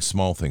don't bring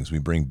small things, we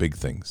bring big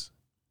things.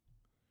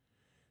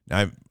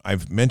 Now,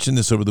 I've mentioned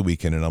this over the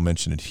weekend, and I'll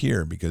mention it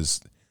here because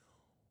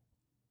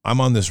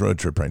I'm on this road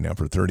trip right now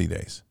for 30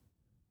 days.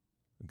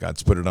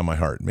 God's put it on my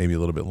heart, maybe a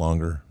little bit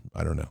longer,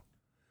 I don't know.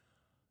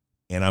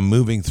 And I'm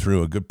moving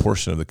through a good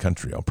portion of the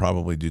country. I'll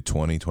probably do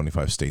 20,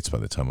 25 states by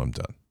the time I'm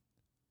done.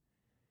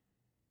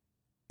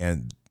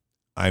 And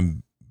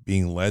I'm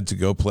being led to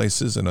go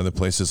places, and other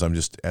places I'm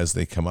just, as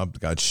they come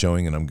up, God's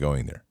showing and I'm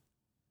going there.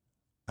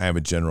 I have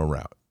a general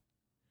route.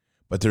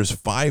 But there's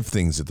 5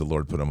 things that the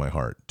Lord put on my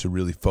heart to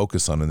really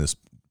focus on in this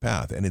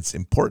path. And it's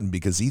important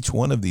because each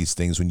one of these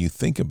things, when you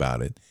think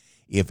about it,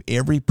 if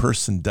every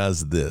person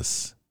does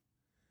this,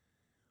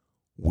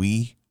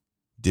 we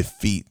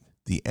defeat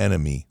the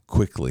enemy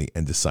quickly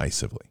and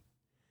decisively.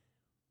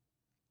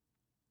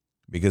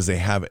 Because they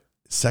have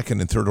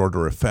second and third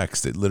order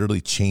effects that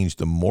literally change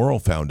the moral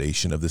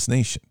foundation of this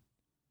nation.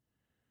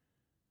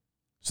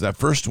 So that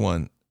first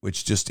one,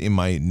 which just in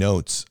my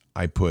notes,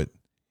 I put,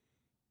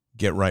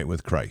 get right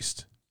with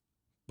Christ.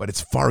 But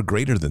it's far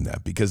greater than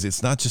that, because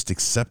it's not just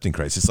accepting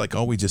Christ. It's like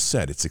all we just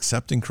said. It's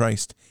accepting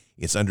Christ.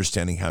 It's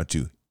understanding how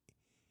to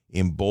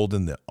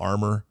embolden the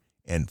armor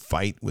and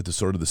fight with the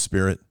sword of the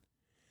Spirit.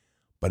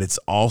 But it's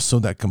also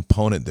that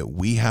component that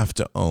we have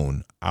to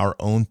own our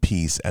own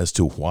peace as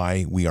to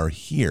why we are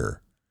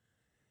here.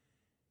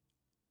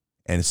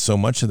 And so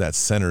much of that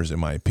centers, in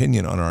my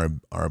opinion, on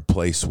our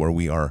place where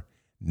we are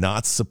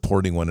not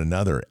supporting one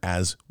another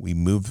as we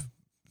move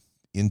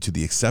into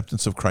the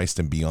acceptance of Christ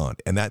and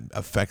beyond. And that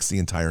affects the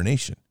entire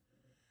nation.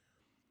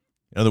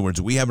 In other words,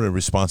 we have a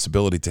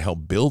responsibility to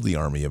help build the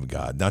army of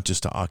God, not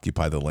just to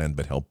occupy the land,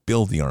 but help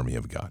build the army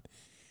of God.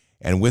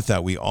 And with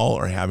that, we all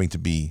are having to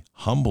be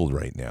humbled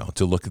right now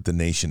to look at the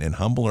nation and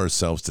humble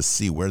ourselves to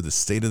see where the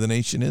state of the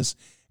nation is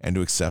and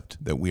to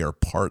accept that we are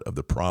part of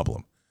the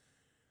problem.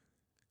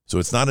 So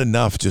it's not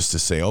enough just to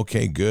say,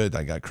 okay, good,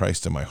 I got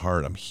Christ in my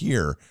heart, I'm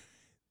here.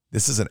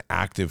 This is an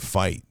active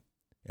fight.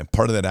 And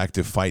part of that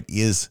active fight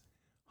is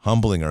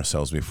humbling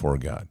ourselves before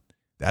God.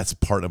 That's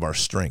part of our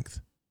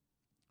strength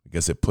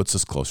because it puts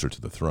us closer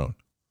to the throne.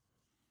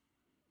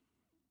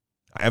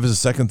 I have a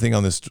second thing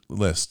on this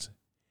list,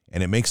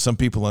 and it makes some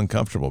people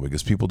uncomfortable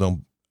because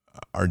people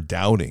are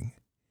doubting.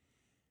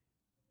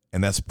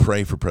 And that's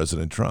pray for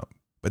President Trump.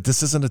 But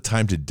this isn't a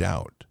time to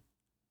doubt.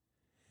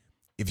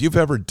 If you've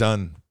ever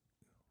done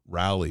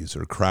rallies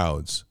or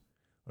crowds,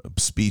 or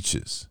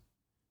speeches,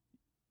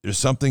 there's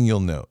something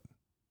you'll note.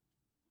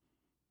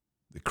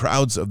 The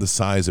crowds of the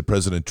size that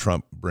President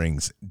Trump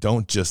brings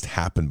don't just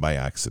happen by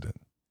accident.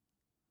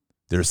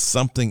 There's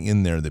something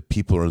in there that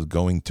people are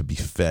going to be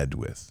fed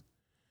with.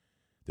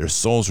 Their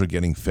souls are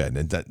getting fed.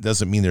 And that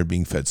doesn't mean they're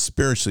being fed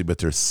spiritually, but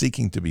they're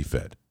seeking to be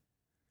fed.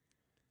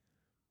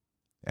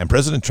 And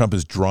President Trump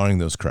is drawing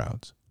those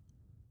crowds.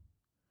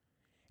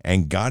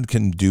 And God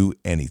can do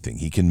anything.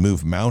 He can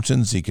move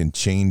mountains. He can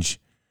change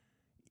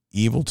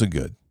evil to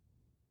good.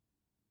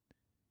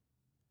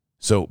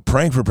 So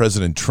praying for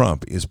President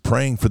Trump is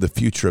praying for the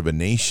future of a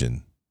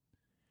nation,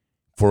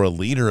 for a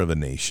leader of a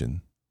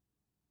nation,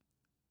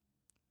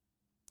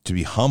 to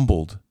be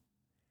humbled,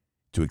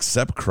 to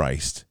accept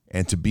Christ,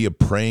 and to be a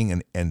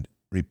praying and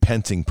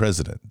repenting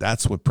president.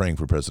 That's what praying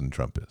for President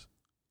Trump is.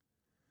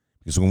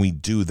 Because when we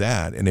do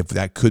that, and if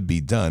that could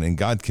be done, and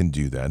God can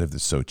do that if it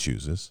so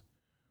chooses,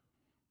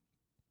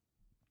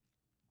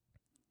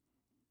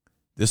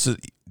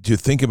 to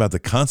think about the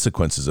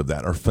consequences of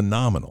that are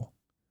phenomenal.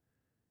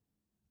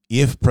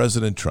 If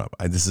President Trump,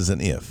 this is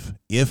an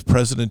if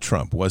President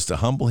Trump was to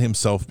humble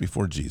himself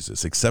before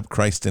Jesus, accept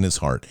Christ in his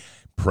heart,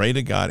 pray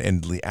to God,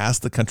 and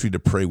ask the country to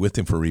pray with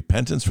him for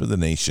repentance for the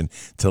nation,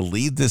 to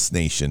lead this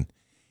nation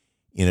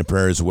in a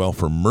prayer as well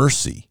for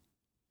mercy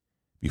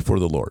before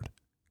the Lord,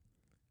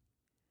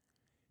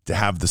 to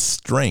have the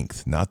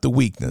strength, not the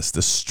weakness,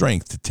 the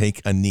strength to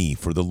take a knee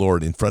for the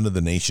Lord in front of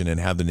the nation and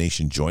have the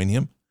nation join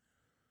him,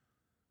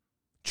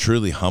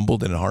 truly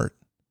humbled in heart,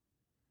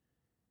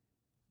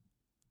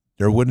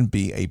 there wouldn't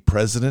be a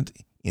president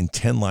in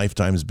 10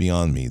 lifetimes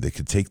beyond me that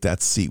could take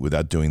that seat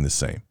without doing the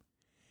same.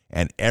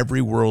 And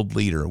every world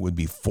leader would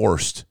be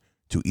forced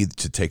to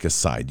take a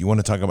side. You want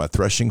to talk about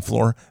threshing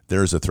floor?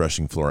 There's a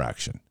threshing floor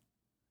action.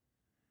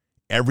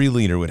 Every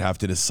leader would have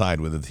to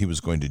decide whether he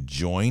was going to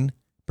join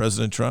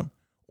President Trump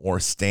or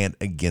stand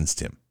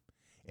against him.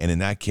 And in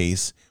that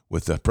case,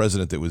 with a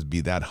president that would be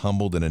that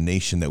humbled and a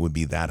nation that would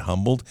be that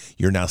humbled,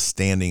 you're now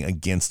standing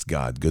against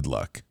God. Good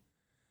luck.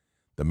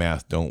 The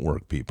math don't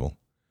work, people.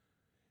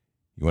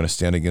 You want to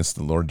stand against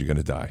the Lord, you're going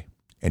to die,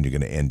 and you're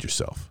going to end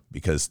yourself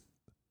because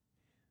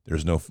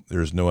there's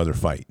no other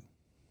fight.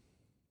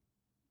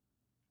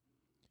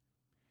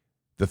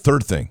 The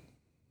third thing,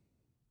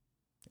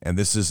 and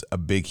this is a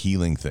big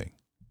healing thing,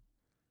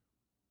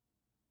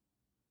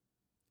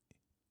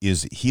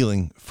 is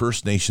healing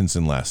First Nations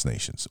and Last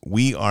Nations.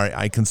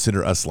 I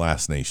consider us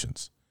Last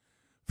Nations.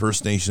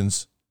 First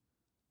Nations,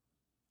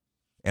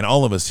 and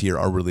all of us here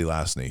are really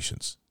Last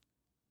Nations.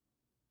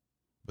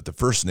 But the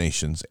First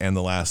Nations and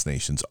the Last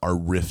Nations are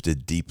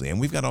rifted deeply. And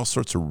we've got all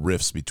sorts of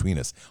rifts between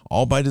us,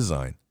 all by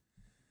design.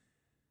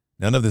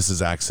 None of this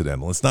is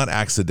accidental. It's not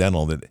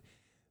accidental that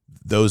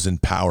those in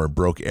power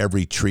broke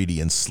every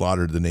treaty and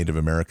slaughtered the Native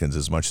Americans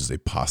as much as they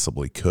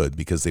possibly could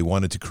because they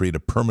wanted to create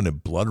a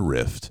permanent blood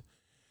rift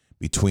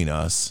between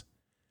us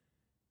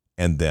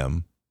and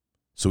them.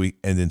 And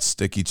then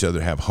stick each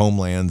other, have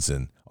homelands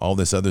and all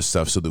this other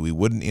stuff so that we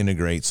wouldn't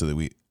integrate, so that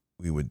we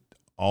would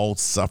all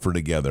suffer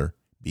together,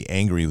 be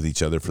angry with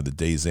each other for the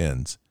day's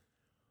ends.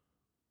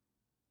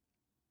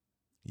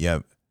 Yeah,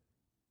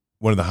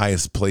 one of the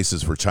highest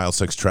places for child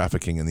sex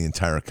trafficking in the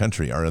entire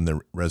country are in the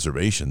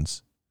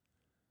reservations.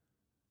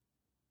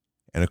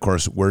 And of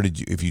course,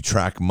 if you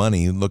track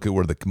money, look at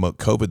where the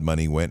COVID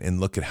money went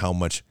and look at how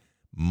much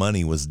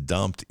money was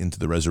dumped into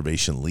the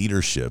reservation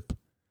leadership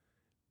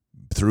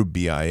through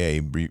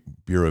BIA,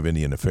 Bureau of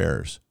Indian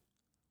Affairs.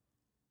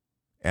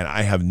 And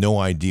I have no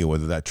idea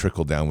whether that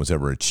trickle down was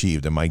ever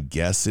achieved. And my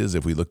guess is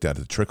if we looked at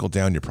the trickle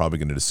down, you're probably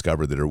going to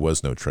discover that there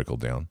was no trickle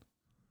down.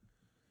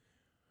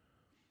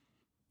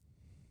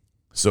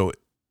 So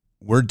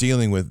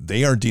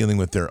they are dealing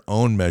with their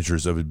own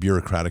measures of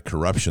bureaucratic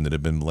corruption that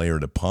have been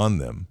layered upon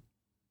them,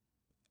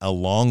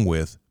 along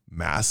with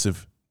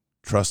massive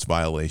trust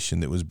violation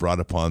that was brought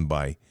upon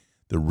by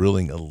the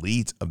ruling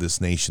elite of this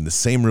nation, the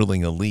same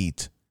ruling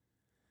elite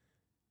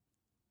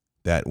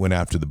that went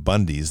after the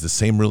Bundys, the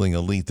same ruling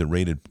elite that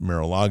raided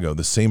Mar-a-Lago,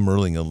 the same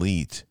ruling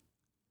elite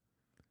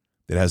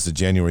that has the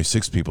January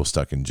 6 people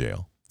stuck in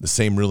jail, the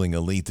same ruling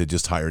elite that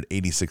just hired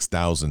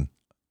 86,000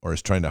 or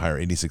is trying to hire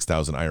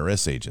 86,000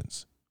 IRS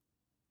agents.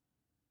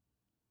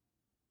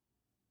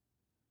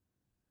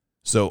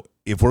 So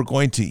if we're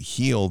going to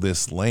heal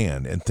this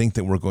land and think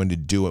that we're going to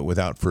do it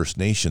without First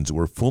Nations,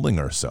 we're fooling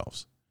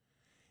ourselves.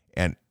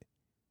 And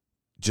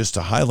just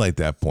to highlight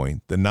that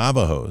point, the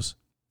Navajos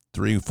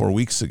 3 or 4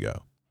 weeks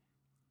ago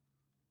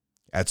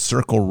at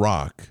Circle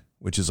Rock,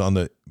 which is on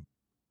the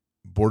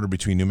border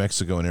between New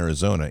Mexico and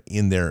Arizona,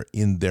 in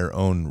their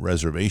own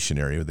reservation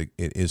area,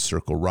 it is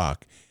Circle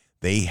Rock,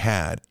 they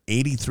had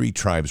 83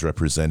 tribes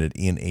represented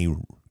in a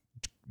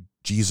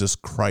Jesus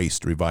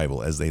Christ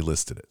revival as they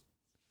listed it.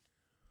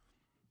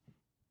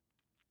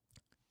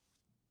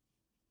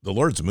 The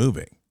Lord's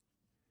moving,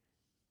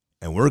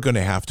 and we're going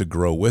to have to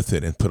grow with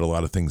it and put a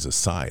lot of things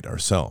aside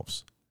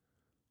ourselves.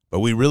 But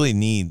we really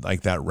need,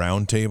 like that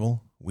round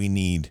table, we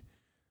need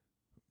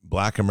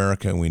Black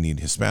America, and we need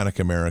Hispanic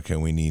America,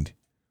 and we need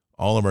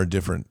all of our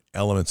different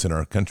elements in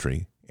our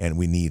country, and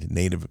we need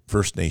Native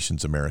First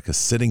Nations America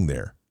sitting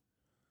there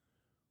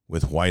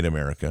with white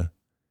America,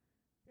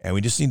 and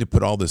we just need to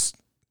put all this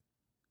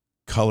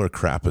color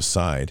crap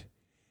aside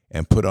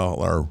and put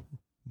all our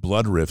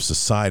blood rifts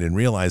aside and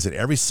realize that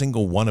every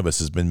single one of us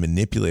has been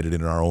manipulated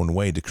in our own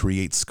way to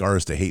create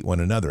scars to hate one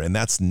another, and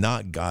that's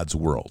not God's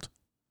world.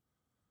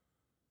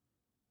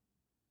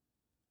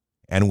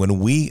 And when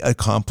we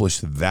accomplish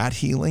that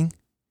healing,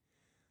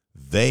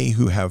 they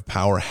who have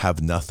power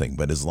have nothing.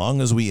 But as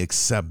long as we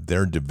accept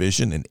their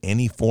division in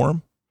any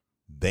form,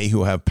 they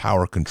who have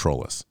power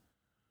control us.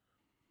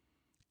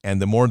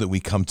 And the more that we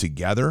come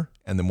together,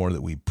 and the more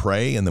that we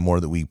pray, and the more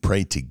that we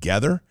pray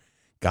together,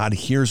 God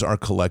hears our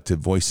collective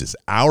voices.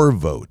 Our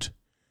vote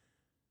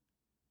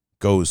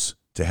goes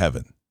to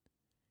heaven.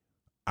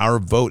 Our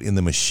vote in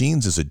the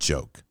machines is a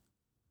joke.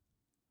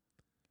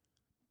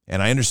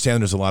 And I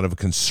understand there's a lot of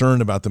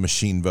concern about the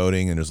machine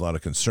voting, and there's a lot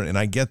of concern, and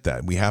I get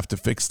that. We have to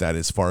fix that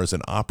as far as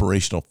an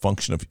operational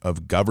function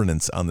of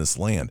governance on this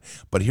land.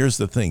 But here's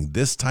the thing.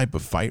 This type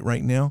of fight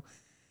right now,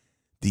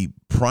 the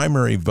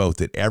primary vote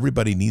that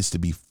everybody needs to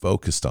be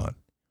focused on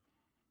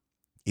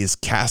is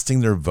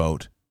casting their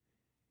vote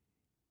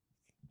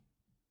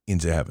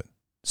into heaven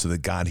so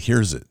that God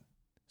hears it,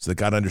 so that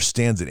God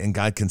understands it, and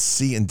God can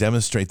see and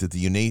demonstrate that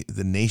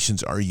the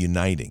nations are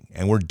uniting.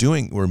 And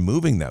we're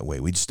moving that way.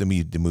 We just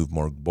need to move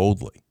more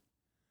boldly.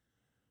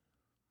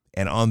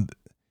 And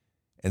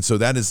so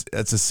that's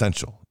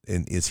essential,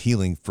 and is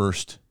healing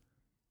first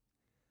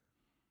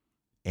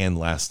and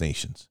last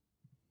nations.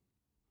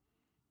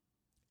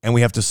 And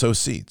we have to sow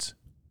seeds,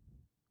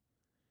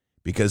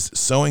 because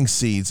sowing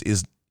seeds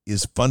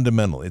is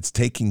fundamental. It's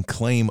taking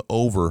claim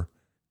over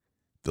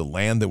the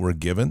land that we're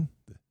given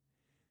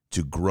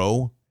to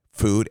grow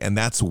food, and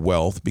that's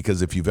wealth,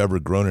 because if you've ever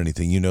grown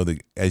anything, you know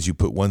that as you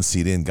put one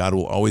seed in, God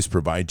will always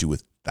provide you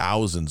with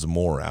thousands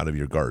more out of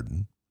your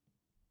garden.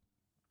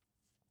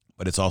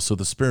 But it's also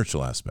the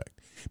spiritual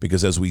aspect,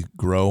 because as we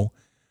grow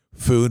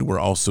food, we're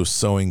also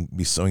sowing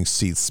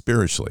seeds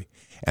spiritually,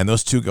 and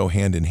those two go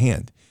hand in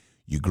hand.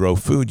 You grow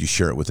food, you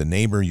share it with a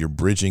neighbor, you're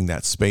bridging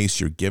that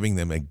space, you're giving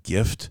them a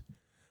gift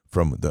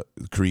from the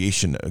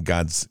creation of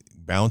God's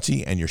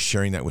bounty, and you're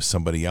sharing that with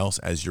somebody else.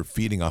 As you're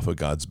feeding off of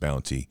God's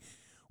bounty,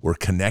 we're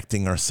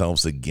connecting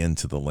ourselves again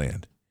to the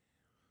land.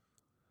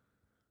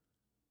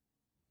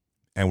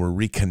 And we're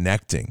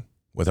reconnecting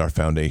with our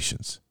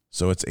foundations.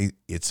 So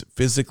it's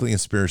physically and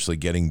spiritually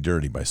getting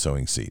dirty by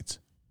sowing seeds.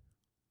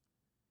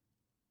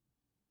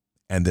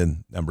 And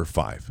then number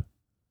 5,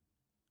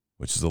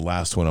 which is the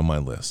last one on my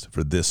list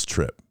for this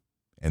trip.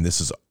 And this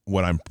is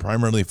what I'm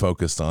primarily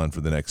focused on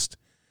for the next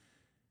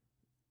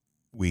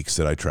weeks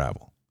that I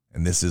travel.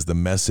 And this is the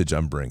message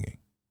I'm bringing.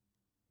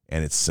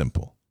 And it's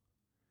simple.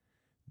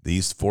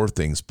 These 4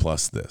 things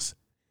plus this.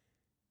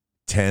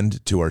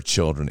 Tend to our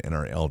children and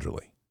our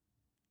elderly.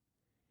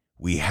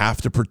 We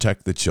have to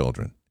protect the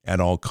children at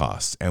all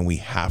costs, and we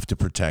have to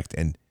protect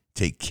and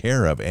take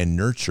care of and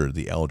nurture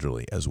the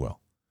elderly as well.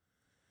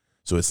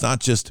 So it's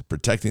not just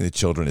protecting the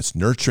children, it's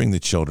nurturing the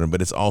children,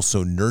 but it's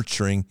also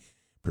nurturing,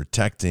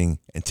 protecting,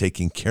 and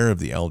taking care of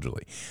the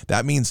elderly.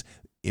 That means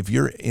if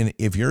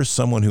you're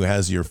someone who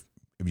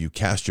if you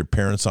cast your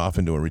parents off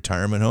into a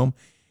retirement home,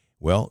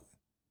 well,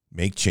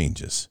 make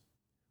changes.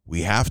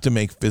 We have to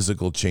make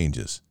physical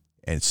changes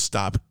and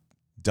stop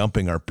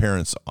dumping our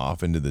parents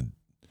off into the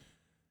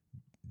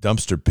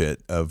dumpster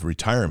pit of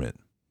retirement.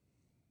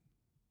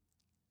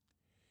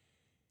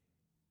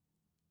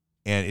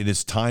 And it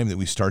is time that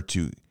we start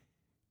to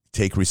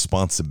take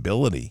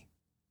responsibility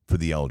for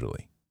the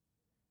elderly,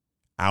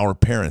 our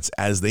parents,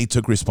 as they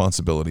took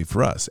responsibility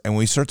for us. And when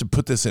we start to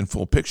put this in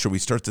full picture, we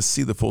start to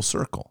see the full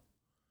circle,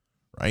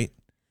 right?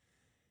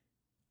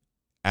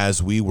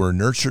 As we were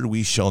nurtured,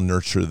 we shall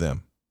nurture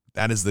them.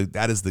 That is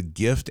the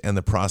gift and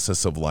the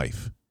process of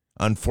life.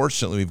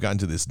 Unfortunately, we've gotten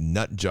to this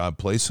nut job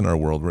place in our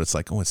world where it's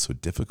like, oh, it's so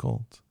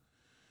difficult.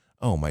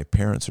 Oh, my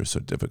parents are so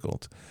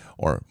difficult.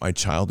 Or my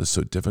child is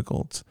so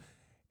difficult.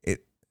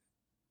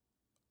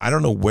 I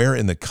don't know where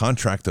in the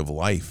contract of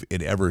life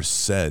it ever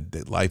said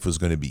that life was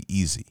going to be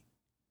easy.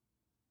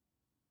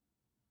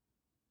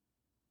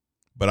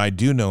 But I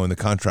do know in the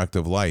contract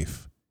of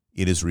life,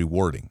 it is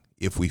rewarding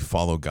if we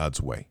follow God's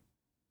way.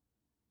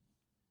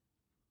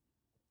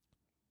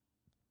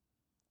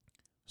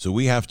 So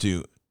we have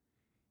to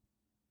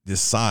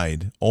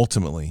decide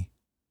ultimately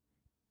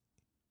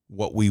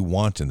what we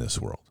want in this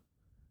world.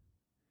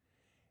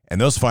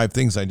 And those 5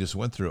 things I just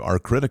went through are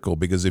critical,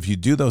 because if you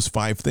do those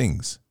 5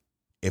 things,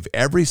 if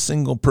every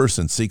single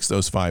person seeks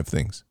those 5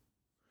 things,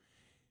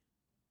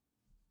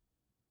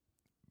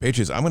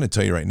 Patriots, I'm going to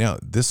tell you right now,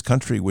 this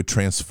country would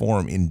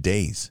transform in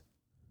days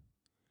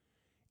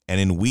And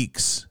in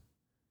weeks,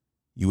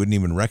 you wouldn't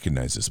even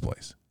recognize this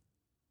place.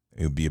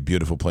 It would be a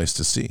beautiful place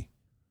to see.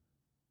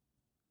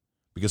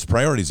 Because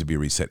priorities would be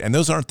reset. And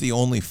those aren't the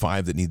only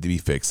 5 that need to be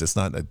fixed. It's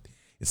not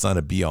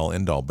a be-all,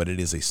 end-all, but it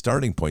is a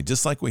starting point.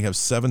 Just like we have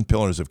 7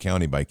 pillars of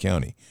county by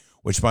county,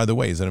 which, by the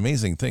way, is an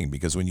amazing thing,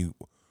 because when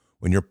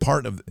you're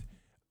part of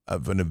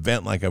an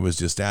event like I was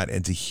just at,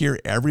 and to hear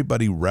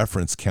everybody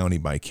reference county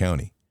by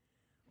county,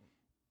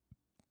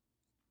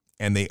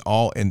 and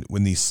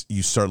when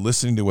you start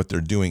listening to what they're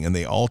doing, and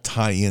they all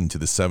tie into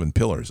the 7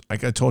 pillars,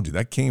 like I told you,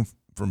 that came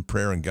from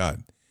prayer and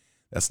God.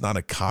 That's not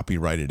a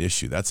copyrighted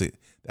issue. That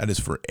is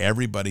for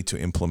everybody to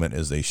implement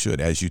as they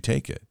should, as you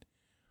take it.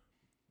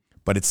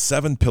 But it's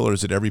 7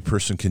 pillars that every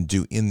person can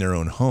do in their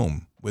own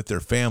home, with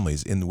their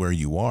families, in where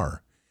you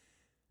are,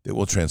 that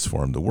will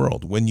transform the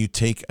world. When you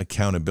take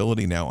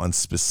accountability now on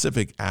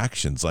specific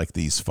actions like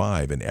these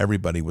 5, and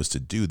everybody was to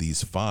do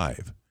these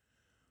 5,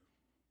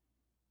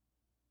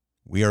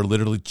 we are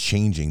literally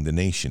changing the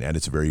nation at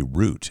its very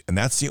root. And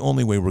that's the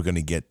only way we're going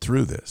to get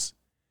through this.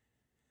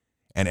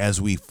 And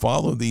as we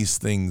follow these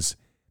things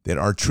that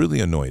are truly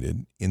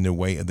anointed in the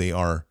way they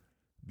are,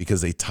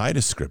 because they tie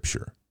to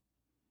Scripture,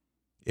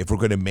 if we're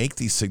going to make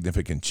these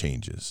significant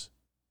changes,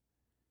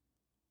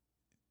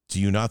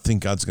 do you not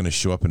think God's going to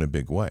show up in a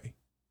big way?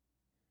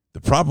 The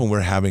problem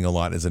we're having a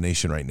lot as a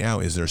nation right now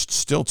is there's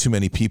still too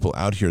many people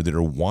out here that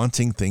are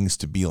wanting things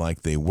to be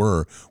like they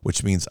were,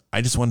 which means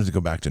I just wanted to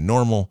go back to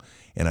normal,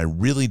 and I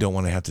really don't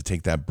want to have to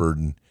take that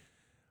burden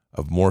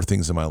of more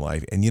things in my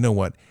life. And you know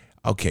what?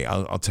 Okay,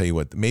 I'll tell you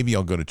what, maybe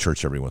I'll go to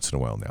church every once in a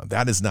while now.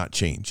 That is not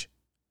change.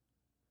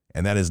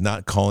 And that is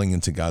not calling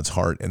into God's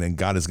heart, and then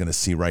God is going to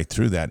see right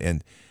through that.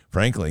 And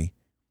frankly,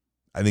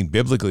 I think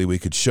biblically we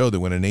could show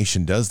that when a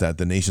nation does that,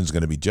 the nation's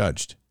going to be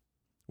judged.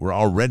 We're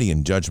already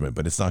in judgment,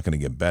 but it's not going to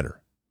get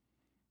better.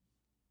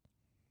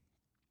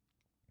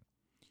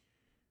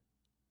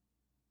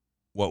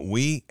 What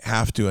we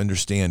have to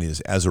understand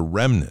is, as a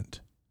remnant,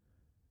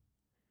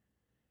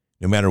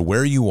 no matter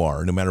where you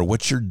are, no matter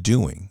what you're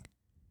doing,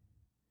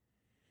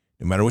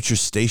 no matter what your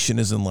station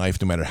is in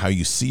life, no matter how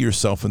you see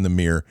yourself in the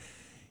mirror,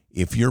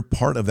 if you're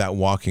part of that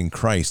walk in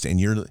Christ and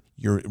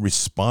you're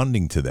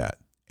responding to that,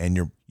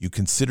 and you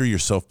consider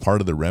yourself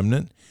part of the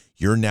remnant,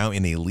 you're now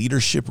in a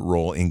leadership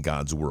role in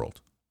God's world.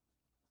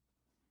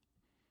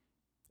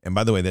 And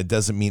by the way, that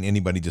doesn't mean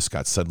anybody just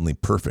got suddenly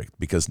perfect,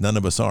 because none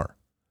of us are.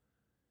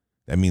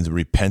 That means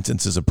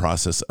repentance is a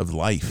process of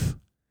life,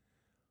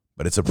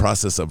 but it's a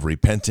process of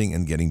repenting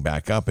and getting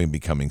back up and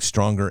becoming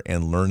stronger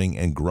and learning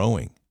and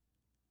growing.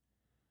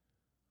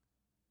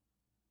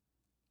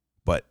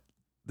 But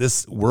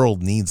this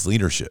world needs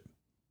leadership.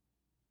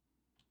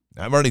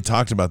 I've already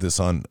talked about this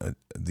on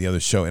the other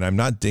show, and I'm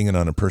not dinging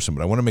on a person,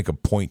 but I want to make a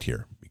point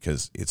here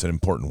because it's an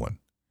important one.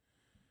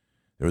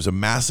 There was a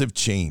massive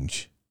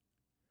change,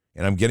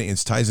 and it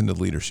ties into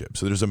leadership.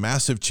 So there's a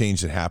massive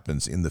change that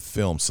happens in the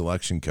film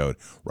selection code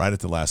right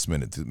at the last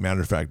minute. As a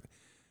matter of fact,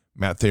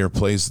 Matt Thayer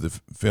plays the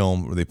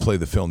film, or they play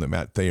the film that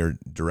Matt Thayer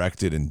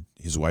directed and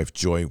his wife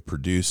Joy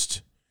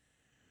produced.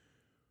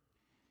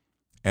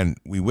 And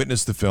we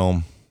witnessed the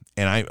film,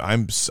 and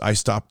I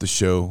stopped the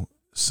show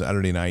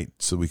Saturday night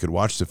so we could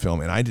watch the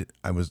film, and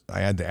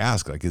I had to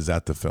ask, like, is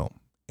that the film?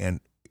 And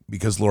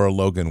because Laura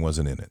Logan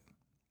wasn't in it.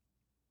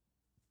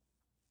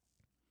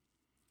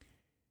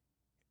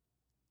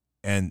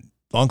 And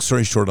long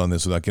story short on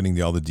this, without getting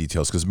into all the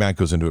details, because Matt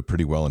goes into it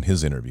pretty well in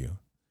his interview,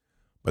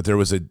 but there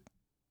was a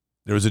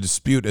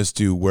dispute as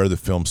to where the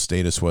film's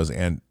status was,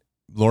 and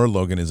Laura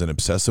Logan is an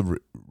obsessive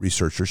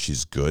researcher.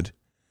 She's good,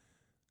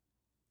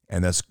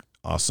 and that's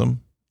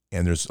awesome,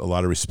 and there's a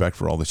lot of respect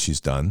for all that she's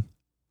done.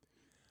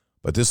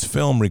 But this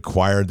film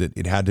required that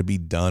it had to be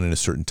done in a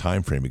certain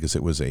time frame because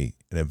it was an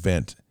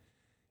event.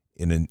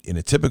 In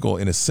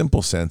a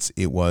simple sense,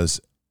 it was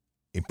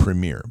a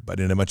premiere. But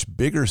in a much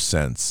bigger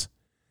sense,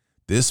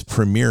 this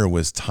premiere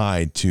was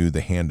tied to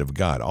the hand of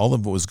God. All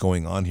of what was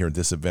going on here at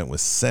this event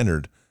was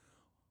centered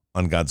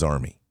on God's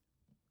army.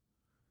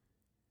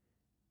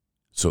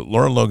 So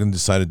Laura Logan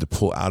decided to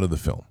pull out of the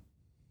film.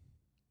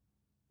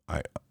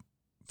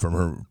 From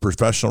her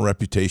professional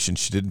reputation,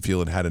 she didn't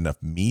feel it had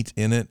enough meat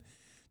in it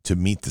to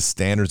meet the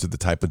standards of the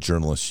type of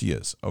journalist she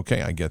is.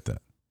 Okay, I get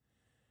that.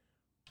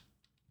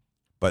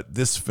 But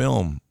this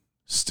film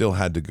still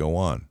had to go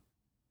on.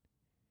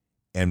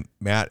 And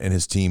Matt and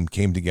his team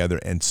came together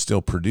and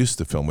still produced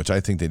the film, which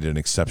I think they did an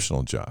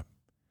exceptional job.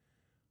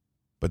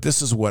 But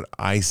this is what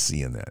I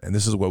see in that, and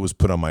this is what was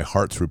put on my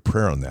heart through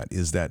prayer on that,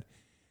 is that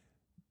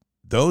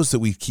those that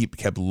we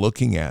kept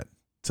looking at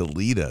to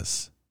lead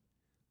us,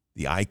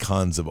 the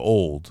icons of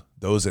old,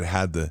 those that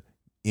had the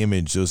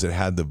image, those that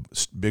had the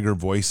bigger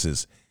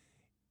voices,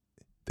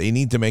 they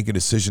need to make a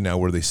decision now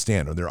where they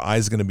stand. Are their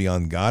eyes going to be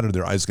on God, or are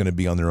their eyes going to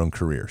be on their own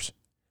careers?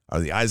 Are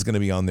the eyes going to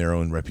be on their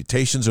own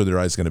reputations, or are their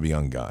eyes going to be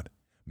on God?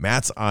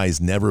 Matt's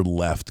eyes never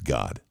left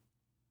God.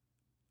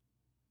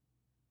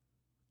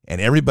 And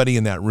everybody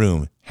in that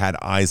room had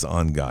eyes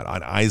on God,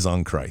 eyes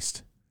on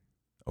Christ.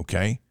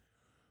 Okay?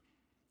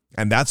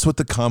 And that's what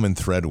the common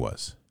thread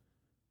was.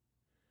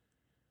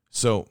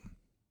 So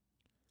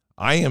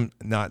I am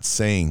not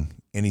saying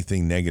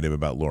anything negative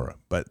about Laura,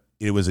 but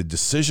it was a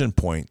decision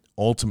point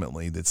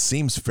ultimately that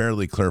seems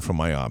fairly clear from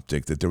my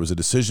optic that there was a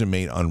decision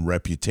made on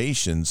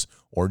reputations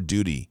or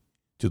duty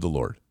to the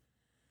Lord.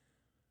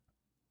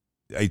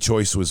 A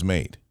choice was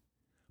made.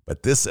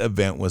 But this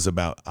event was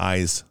about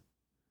eyes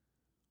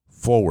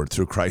forward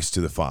through Christ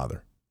to the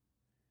Father.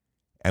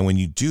 And when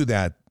you do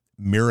that,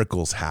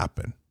 miracles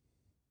happen.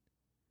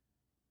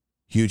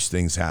 Huge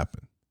things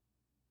happen.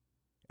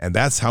 And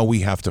that's how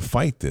we have to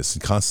fight this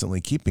and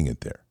constantly keeping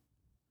it there.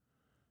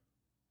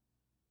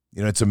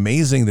 You know, it's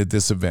amazing that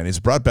this event has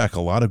brought back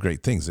a lot of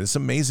great things. It's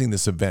amazing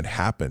this event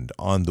happened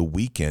on the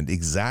weekend,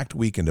 exact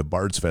weekend of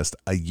Bard's Fest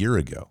a year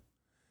ago.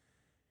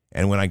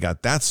 And when I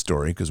got that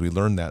story, because we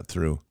learned that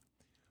through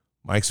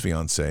Mike's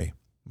fiance,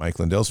 Mike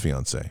Lindell's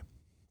fiance,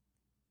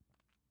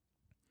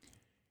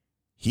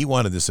 he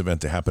wanted this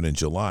event to happen in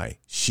July.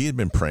 She had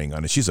been praying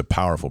on it. She's a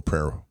powerful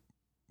prayer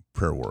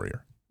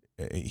warrior.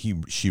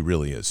 She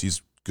really is.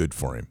 He's good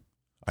for him.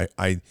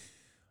 I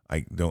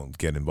don't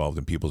get involved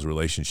in people's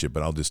relationship,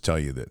 but I'll just tell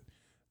you that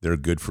they're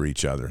good for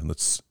each other. And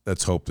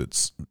let's hope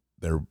that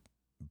they're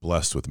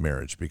blessed with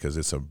marriage, because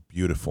it's a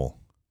beautiful.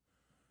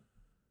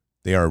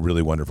 They are a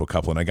really wonderful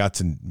couple, and I got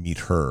to meet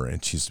her,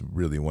 and she's a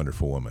really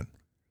wonderful woman.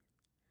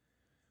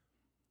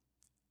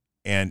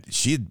 And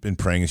she had been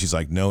praying, and she's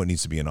like, no, it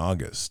needs to be in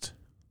August.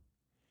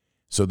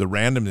 So the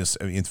randomness,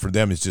 I mean, for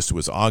them, it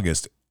was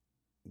August.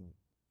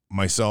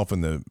 Myself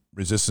and the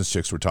Resistance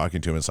chicks were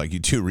talking to him. It's like, you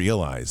do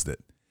realize that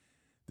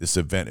this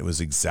event, it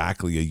was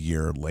exactly a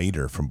year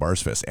later from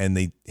Bard's Fest, and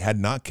they had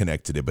not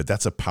connected it, but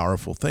that's a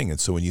powerful thing. And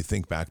so when you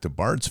think back to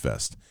Bard's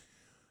Fest,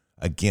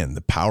 again,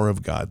 the power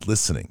of God,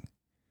 listening.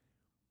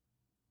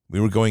 We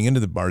were going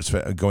into Bard's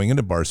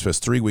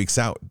Fest 3 weeks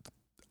out.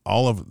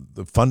 All of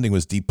the funding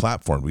was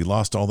deplatformed. We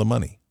lost all the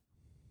money.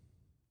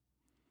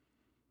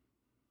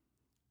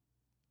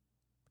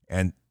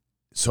 And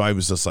so I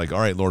was just like, all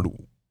right, Lord,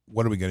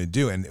 what are we going to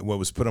do? And what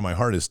was put on my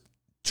heart is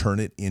turn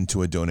it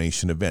into a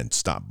donation event.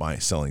 Stop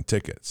selling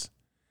tickets.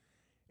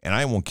 And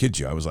I won't kid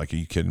you. I was like, are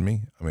you kidding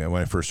me? I mean,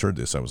 when I first heard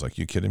this, I was like,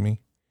 you kidding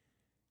me?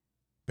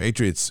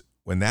 Patriots,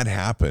 when that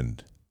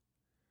happened,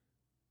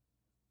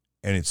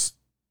 and it's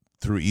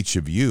through each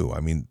of you, I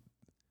mean,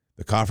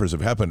 the coffers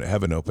of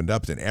heaven opened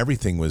up and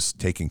everything was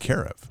taken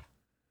care of.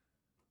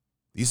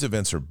 These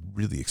events are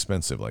really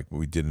expensive, like what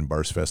we did in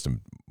Bard's Fest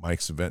and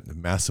Mike's event,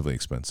 massively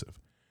expensive.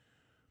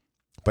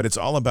 But it's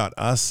all about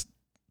us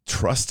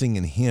trusting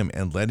in him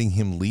and letting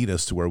him lead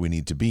us to where we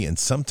need to be. And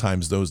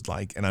sometimes those,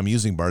 like, and I'm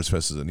using Bard's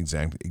Fest as an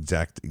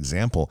exact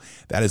example,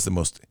 that is the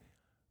most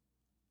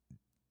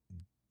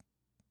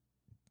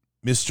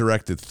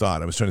misdirected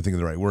thought. I was trying to think of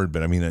the right word,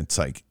 but I mean, it's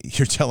like,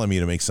 you're telling me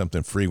to make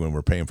something free when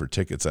we're paying for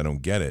tickets. I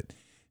don't get it.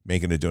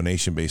 Making a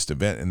donation-based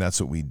event, and that's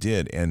what we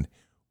did. And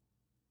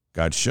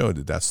God showed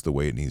that that's the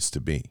way it needs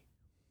to be.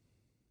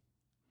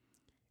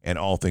 And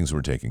all things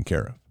were taken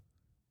care of.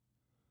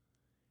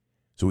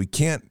 So we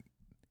can't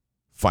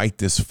fight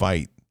this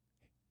fight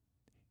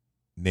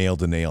nail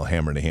to nail,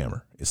 hammer to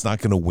hammer. It's not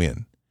going to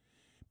win,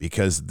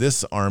 because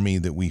this army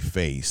that we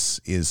face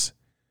is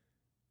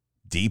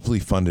deeply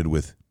funded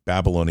with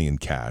Babylonian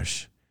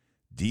cash,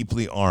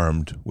 deeply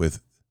armed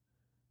with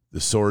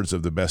the swords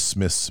of the best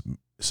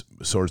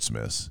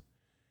swordsmiths,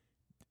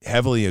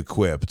 heavily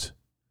equipped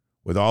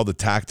with all the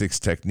tactics,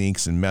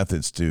 techniques, and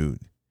methods to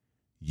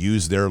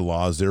use their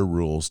laws, their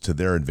rules to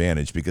their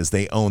advantage, because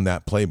they own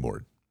that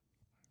playboard.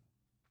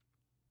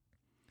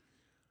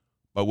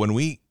 But when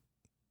we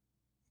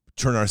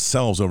turn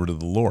ourselves over to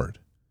the Lord,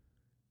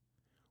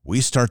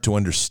 we start to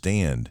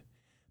understand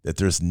that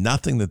there's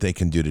nothing that they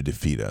can do to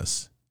defeat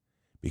us,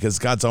 because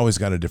God's always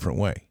got a different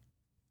way.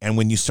 And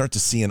when you start to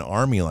see an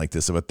army like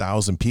this of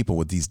 1,000 people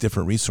with these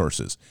different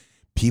resources,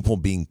 people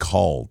being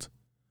called,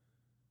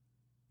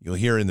 you'll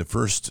hear in the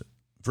first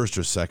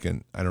or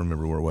second, I don't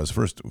remember where it was,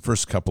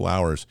 first couple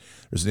hours,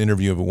 there's an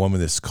interview of a woman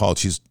that's called.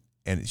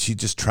 She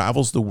just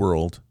travels the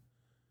world.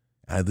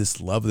 I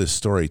just love this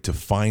story, to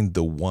find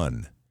the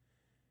one.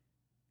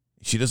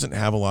 She doesn't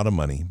have a lot of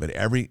money, but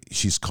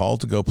she's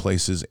called to go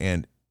places,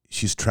 and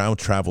she's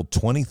traveled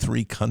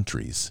 23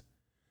 countries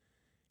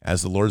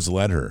as the Lord's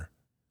led her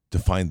to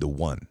find the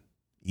one.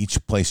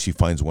 Each place she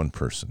finds one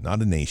person,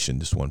 not a nation,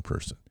 just one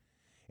person.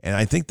 And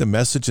I think the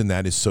message in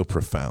that is so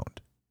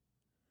profound,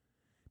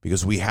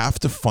 because we have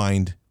to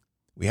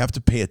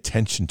pay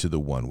attention to the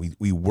one.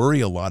 We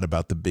worry a lot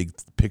about the big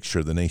picture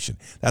of the nation.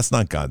 That's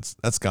not God's.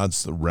 That's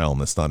God's realm.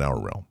 That's not our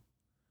realm.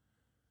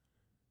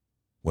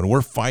 When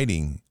we're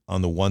fighting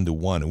on the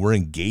one-to-one, and we're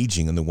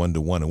engaging in the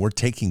one-to-one, and we're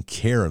taking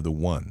care of the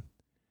one,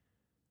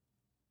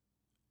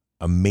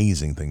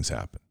 amazing things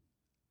happen.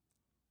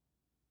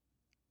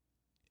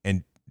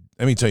 And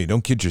let me tell you,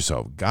 don't kid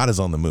yourself. God is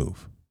on the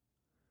move.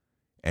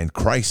 And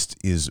Christ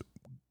is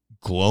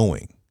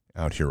glowing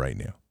out here right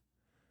now.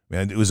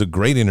 Man, it was a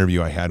great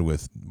interview I had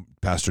with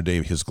Pastor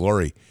Dave, His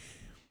Glory,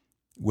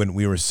 when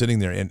we were sitting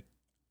there, and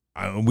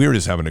we were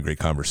just having a great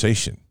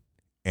conversation.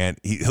 And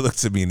he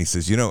looks at me and he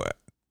says,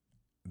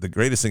 the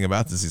greatest thing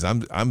about this is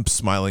I'm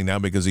smiling now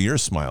because of your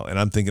smile. And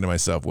I'm thinking to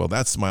myself, well,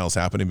 that smile's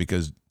happening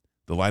because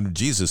the light of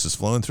Jesus is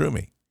flowing through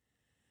me.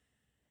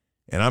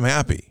 And I'm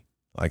happy.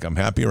 Like I'm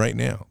happy right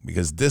now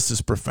because this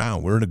is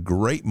profound. We're in a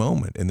great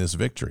moment in this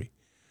victory.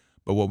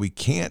 But what we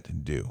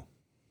can't do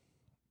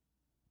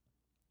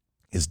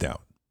is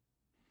doubt.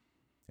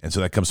 And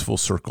so that comes full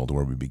circle to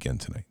where we begin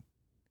tonight.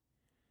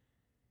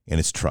 And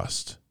it's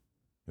trust.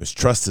 Because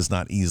trust is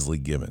not easily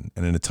given.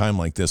 And in a time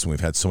like this, when we've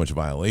had so much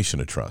violation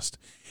of trust,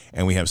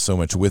 and we have so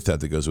much with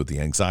that goes with the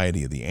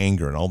anxiety, the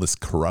anger, and all this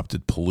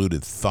corrupted,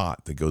 polluted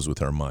thought that goes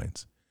with our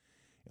minds,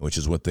 which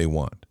is what they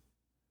want.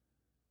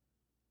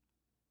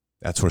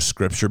 That's where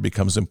Scripture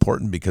becomes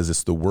important because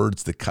it's the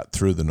words that cut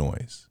through the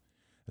noise.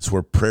 It's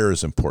where prayer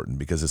is important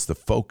because it's the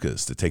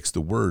focus that takes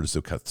the words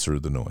that cut through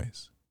the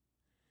noise.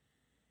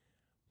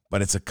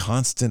 But it's a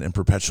constant and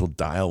perpetual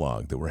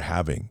dialogue that we're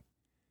having.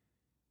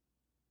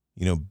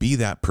 You know, be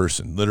that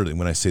person. Literally,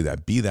 when I say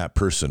that, be that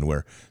person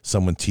where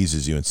someone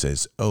teases you and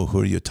says, oh,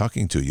 who are you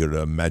talking to? You're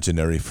an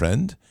imaginary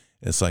friend?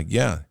 And it's like,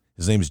 yeah,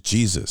 his name is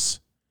Jesus.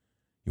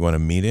 You want to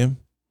meet him?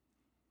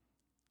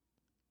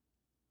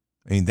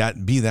 I mean,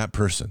 be that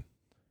person.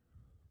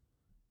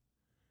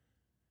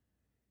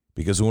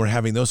 Because when we're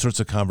having those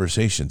sorts of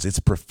conversations, it's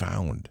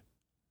profound.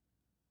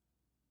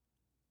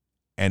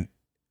 And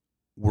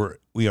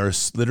we are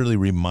literally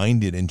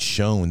reminded and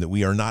shown that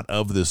we are not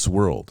of this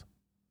world.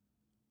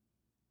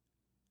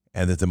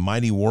 And that the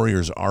mighty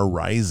warriors are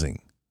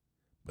rising.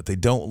 But they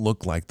don't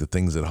look like the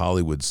things that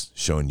Hollywood's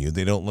showing you.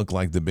 They don't look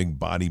like the big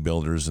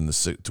bodybuilders and the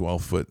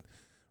 12-foot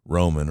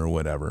Roman or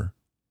whatever.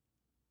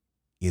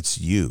 It's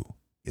you.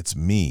 It's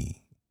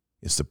me.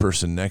 It's the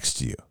person next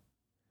to you.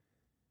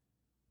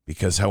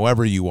 Because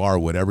however you are,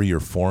 whatever you're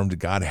formed,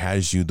 God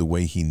has you the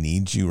way he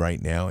needs you right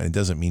now. And it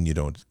doesn't mean you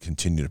don't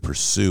continue to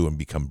pursue and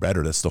become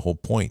better. That's the whole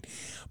point.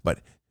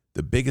 But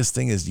the biggest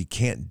thing is you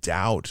can't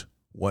doubt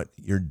what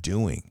you're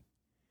doing.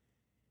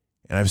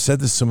 And I've said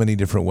this so many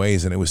different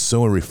ways, and it was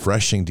so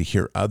refreshing to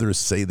hear others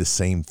say the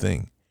same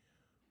thing.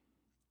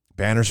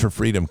 Banners for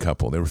Freedom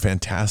couple, they were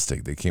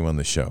fantastic. They came on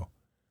the show.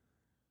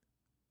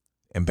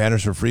 And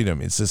Banners for Freedom,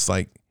 it's just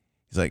like,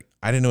 he's like,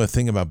 I didn't know a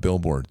thing about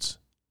billboards.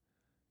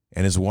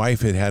 And his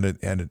wife had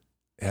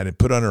it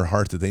put on her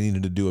heart that they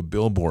needed to do a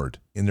billboard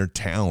in their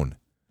town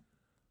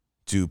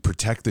to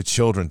protect the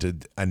children, to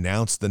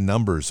announce the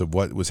numbers of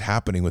what was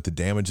happening with the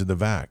damage of the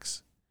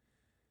vax.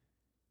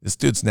 This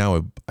dude's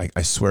now,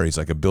 I swear, he's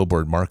like a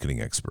billboard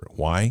marketing expert.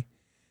 Why?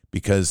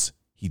 Because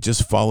he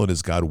just followed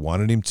as God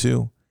wanted him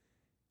to.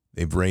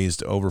 They've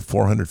raised over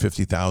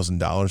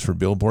 $450,000 for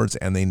billboards,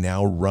 and they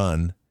now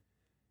run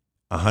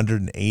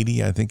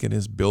 180, I think it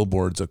is,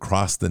 billboards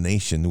across the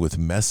nation with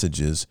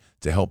messages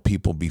to help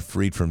people be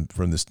freed from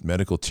this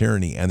medical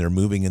tyranny, and they're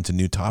moving into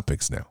new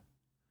topics now.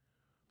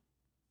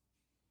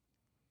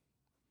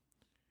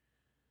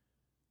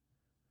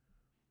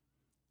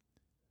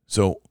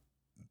 So,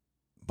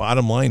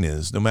 bottom line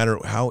is, no matter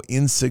how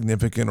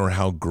insignificant or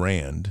how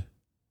grand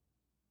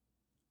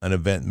an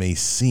event may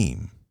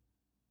seem,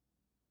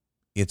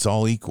 it's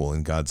all equal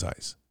in God's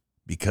eyes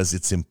because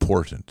it's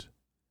important.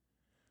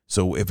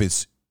 So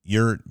if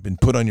you're been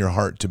put on your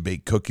heart to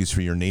bake cookies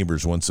for your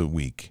neighbors once a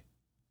week,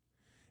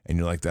 and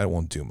you're like, that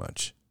won't do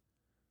much.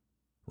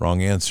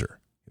 Wrong answer.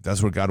 If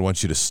that's where God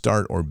wants you to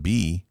start or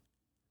be,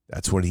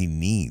 that's what he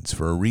needs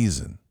for a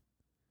reason.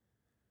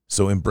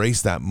 So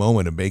embrace that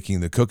moment of baking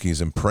the cookies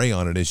and pray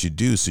on it as you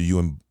do, so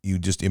you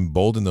just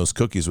embolden those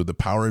cookies with the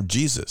power of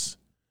Jesus.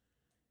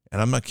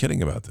 And I'm not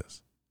kidding about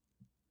this.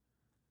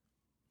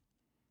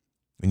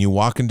 When you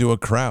walk into a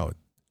crowd,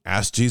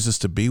 ask Jesus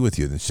to be with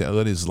you, then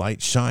let his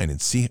light shine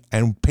and see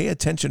and pay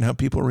attention how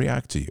people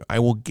react to you. I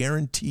will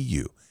guarantee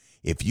you,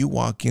 if you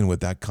walk in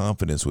with that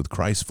confidence, with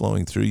Christ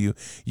flowing through you,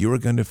 you are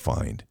going to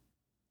find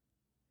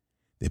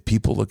that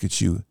people look at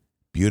you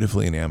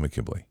beautifully and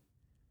amicably.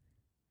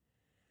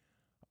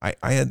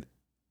 I had,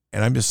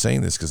 and I'm just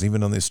saying this because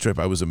even on this trip,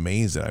 I was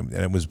amazed and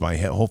it was my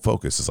whole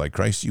focus. It's like,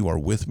 Christ, you are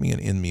with me and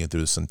in me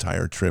through this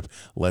entire trip.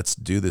 Let's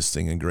do this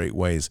thing in great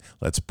ways.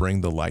 Let's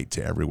bring the light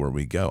to everywhere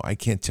we go. I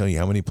can't tell you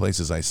how many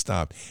places I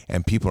stopped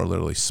and people are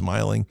literally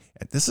smiling.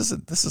 And this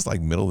is like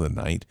middle of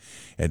the night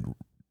and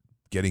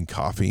getting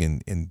coffee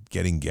and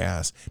getting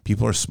gas.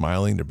 People are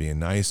smiling. They're being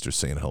nice. They're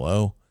saying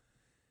hello.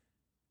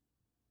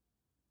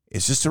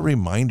 It's just a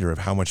reminder of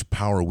how much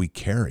power we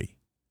carry.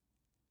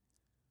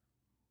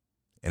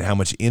 And how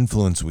much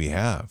influence we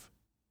have.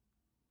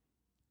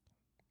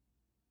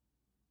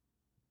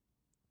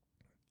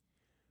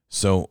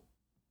 So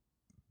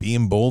be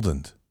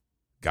emboldened.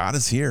 God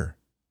is here.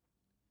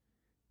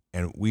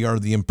 And we are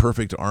the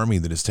imperfect army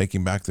that is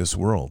taking back this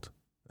world.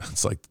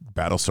 It's like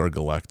Battlestar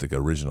Galactica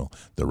original,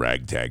 the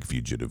ragtag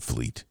fugitive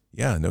fleet.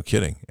 Yeah, no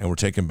kidding. And we're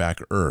taking back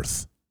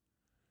Earth.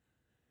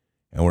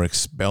 And we're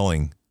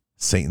expelling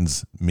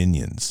Satan's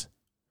minions.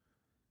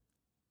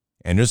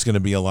 And there's going to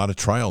be a lot of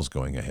trials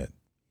going ahead.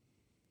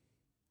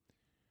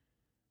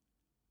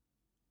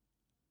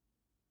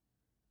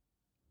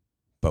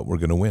 But we're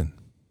going to win.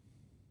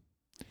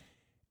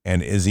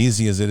 And as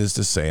easy as it is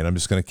to say, and I'm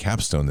just going to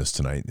capstone this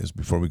tonight, is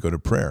before we go to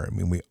prayer. I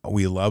mean,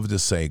 we love to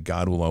say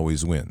God will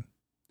always win.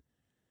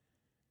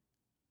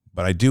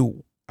 But I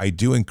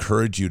do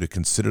encourage you to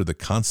consider the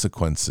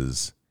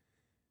consequences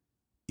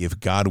if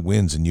God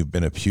wins and you've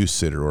been a pew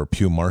sitter or a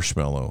pew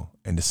marshmallow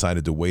and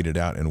decided to wait it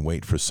out and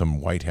wait for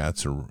some white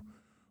hats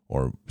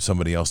or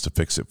somebody else to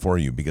fix it for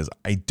you, because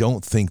I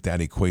don't think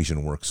that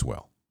equation works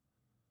well.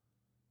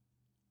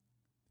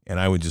 And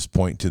I would just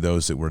point to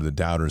those that were the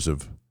doubters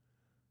of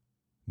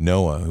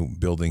Noah, who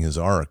building his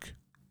ark,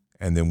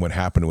 and then what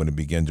happened when it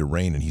began to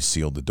rain and he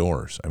sealed the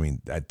doors. I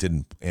mean, that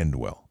didn't end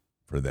well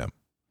for them.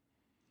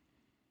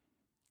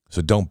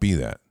 So don't be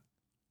that.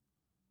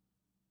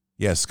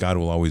 Yes, God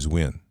will always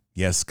win.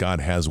 Yes, God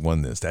has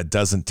won this. That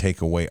doesn't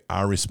take away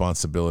our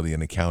responsibility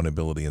and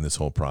accountability in this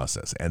whole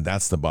process. And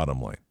that's the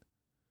bottom line.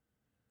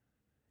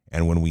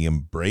 And when we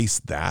embrace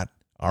that,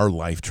 our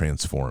life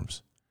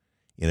transforms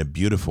in a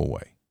beautiful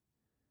way.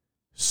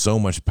 So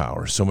much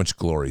power, so much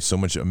glory, so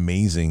much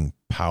amazing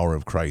power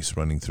of Christ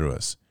running through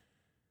us.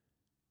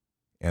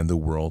 And the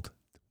world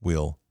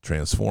will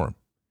transform.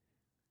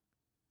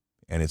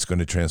 And it's going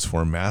to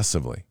transform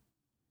massively.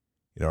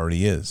 It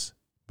already is.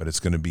 But it's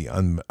going to be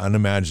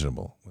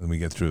unimaginable when we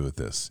get through with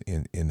this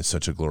in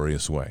such a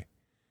glorious way.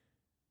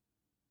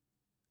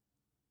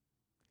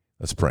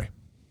 Let's pray.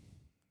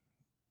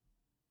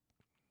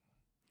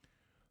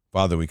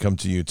 Father, we come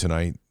to you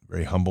tonight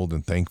very humbled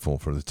and thankful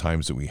for the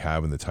times that we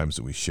have and the times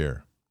that we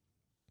share.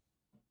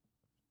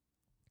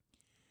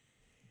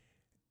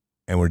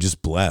 And we're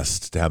just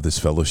blessed to have this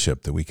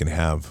fellowship that we can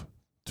have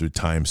through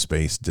time,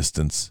 space,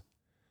 distance.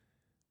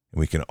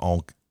 And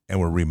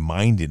we're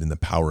reminded in the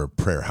power of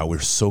prayer how we're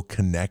so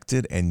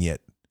connected and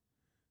yet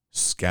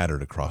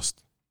scattered across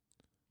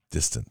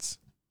distance.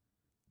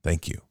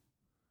 Thank you.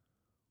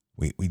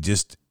 We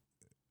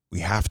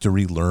have to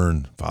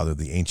relearn, Father,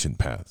 the ancient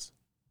paths.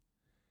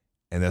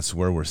 And that's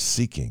where we're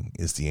seeking,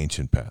 is the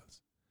ancient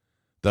paths.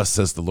 Thus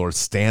says the Lord,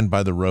 stand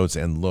by the roads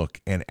and look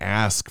and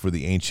ask for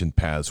the ancient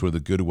paths where the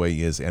good way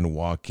is and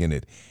walk in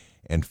it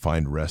and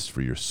find rest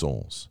for your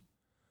souls.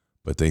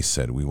 But they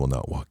said, we will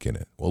not walk in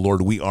it. Well,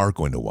 Lord, we are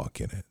going to walk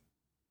in it.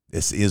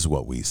 This is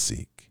what we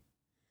seek.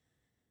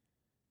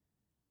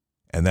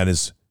 And that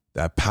is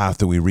that path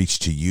that we reach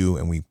to you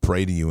and we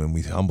pray to you and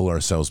we humble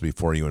ourselves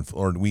before you. And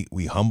Lord,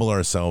 we humble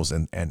ourselves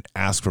and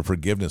ask for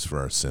forgiveness for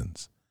our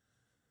sins.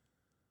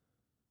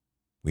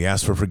 We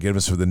ask for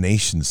forgiveness for the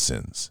nation's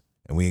sins,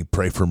 and we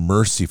pray for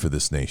mercy for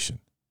this nation.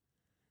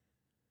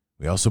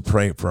 We also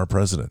pray for our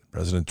president,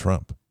 President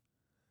Trump,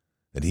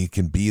 that he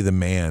can be the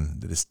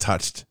man that is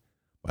touched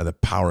by the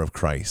power of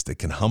Christ, that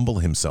can humble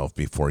himself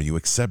before you,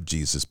 accept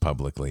Jesus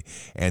publicly,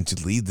 and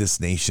to lead this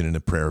nation in a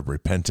prayer of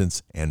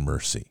repentance and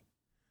mercy.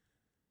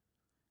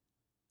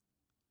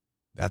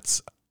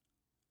 That's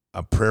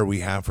a prayer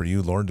we have for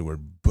you, Lord. We're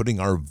putting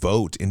our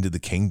vote into the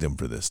kingdom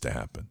for this to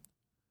happen.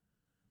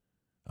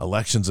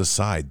 Elections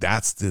aside,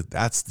 that's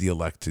the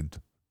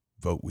elected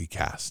vote we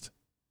cast.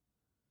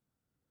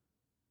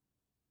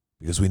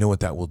 Because we know what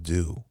that will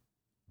do.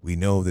 We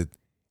know that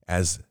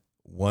as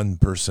one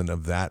person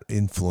of that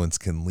influence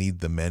can lead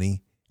the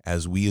many,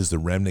 as we as the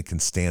remnant can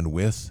stand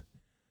with,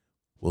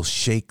 will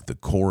shake the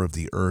core of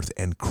the earth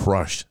and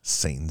crush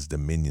Satan's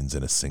dominions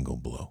in a single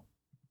blow.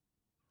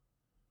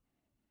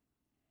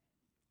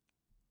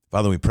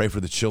 Father, we pray for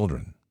the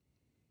children.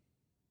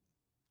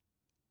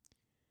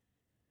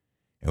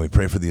 And we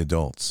pray for the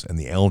adults and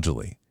the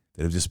elderly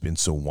that have just been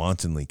so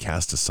wantonly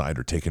cast aside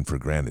or taken for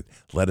granted.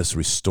 Let us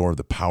restore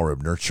the power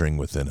of nurturing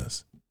within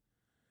us.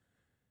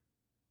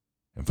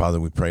 And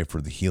Father, we pray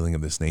for the healing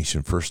of this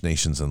nation, First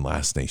Nations and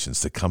Last Nations,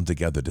 to come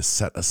together to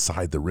set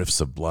aside the rifts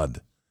of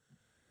blood.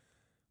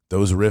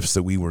 Those rifts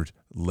that we were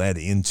led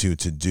into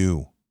to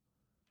do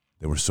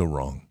that were so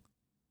wrong.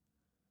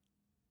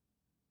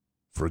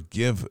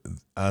 Forgive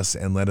us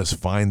and let us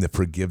find the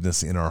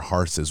forgiveness in our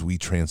hearts as we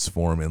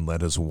transform, and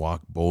let us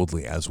walk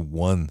boldly as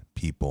one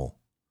people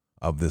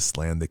of this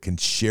land that can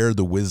share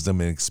the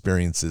wisdom and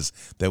experiences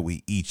that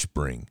we each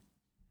bring,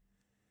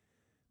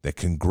 that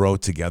can grow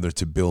together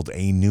to build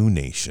a new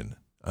nation,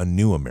 a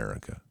new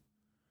America,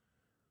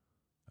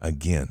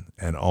 again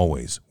and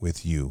always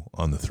with you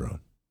on the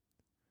throne.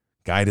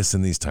 Guide us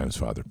in these times,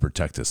 Father.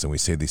 Protect us. And we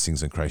say these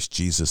things in Christ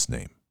Jesus'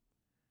 name.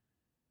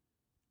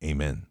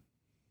 Amen.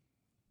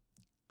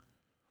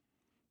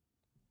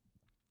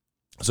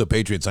 So,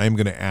 Patriots, I am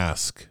going to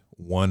ask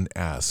one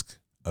ask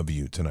of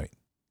you tonight.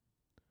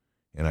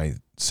 And I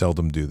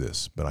seldom do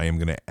this, but I am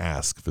going to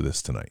ask for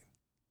this tonight.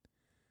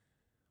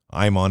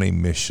 I'm on a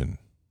mission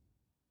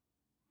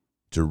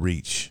to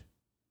reach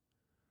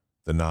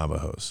the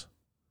Navajos.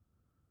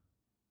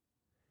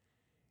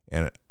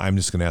 And I'm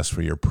just going to ask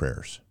for your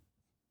prayers,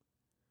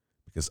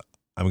 because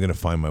I'm going to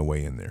find my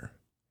way in there.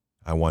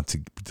 I want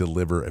to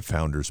deliver a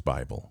Founder's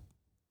Bible.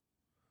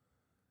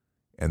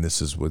 And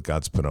this is what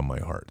God's put on my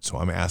heart. So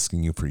I'm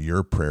asking you for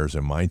your prayers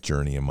in my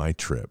journey and my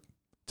trip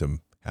to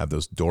have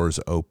those doors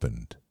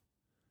opened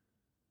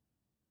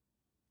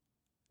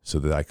so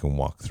that I can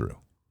walk through.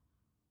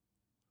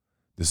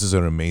 This is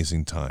an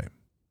amazing time.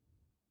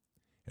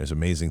 There's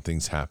amazing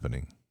things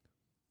happening.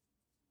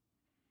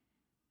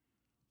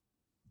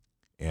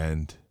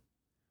 And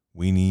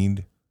we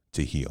need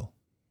to heal.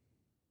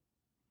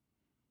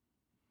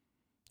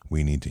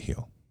 We need to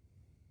heal.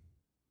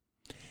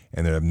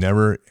 And I've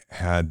never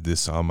had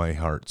this on my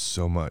heart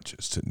so much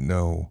as to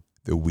know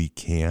that we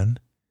can,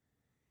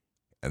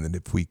 and that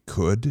if we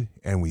could,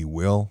 and we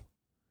will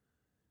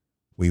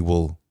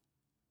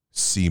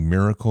see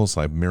miracles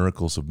like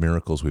miracles of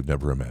miracles we've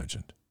never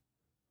imagined.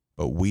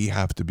 But we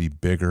have to be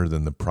bigger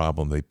than the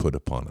problem they put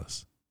upon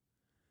us.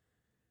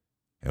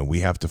 And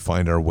we have to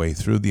find our way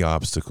through the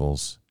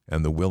obstacles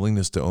and the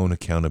willingness to own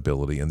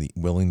accountability and the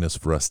willingness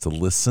for us to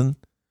listen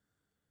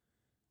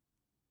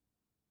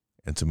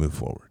and to move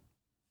forward.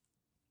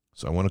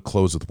 So I want to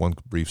close with one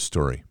brief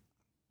story,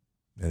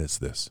 and it's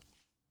this.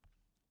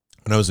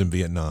 When I was in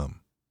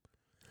Vietnam,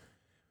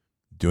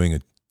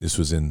 this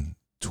was in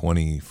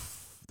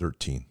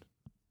 2013.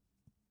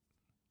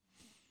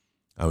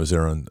 I was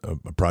there on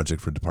a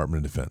project for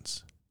Department of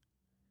Defense.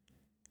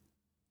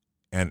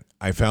 And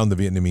I found the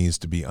Vietnamese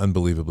to be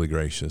unbelievably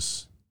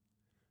gracious,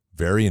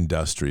 very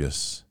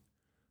industrious,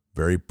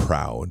 very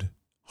proud,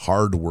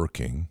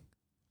 hardworking.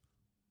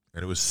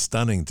 And it was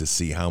stunning to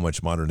see how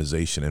much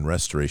modernization and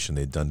restoration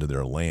they'd done to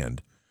their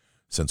land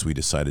since we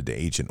decided to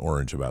Agent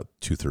Orange about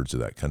 2/3 of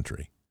that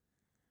country.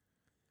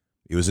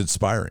 It was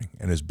inspiring,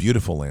 and it was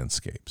beautiful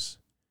landscapes.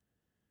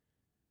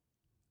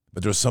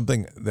 But there was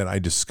something that I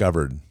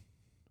discovered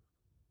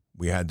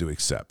we had to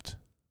accept.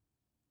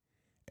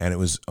 And it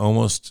was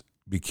almost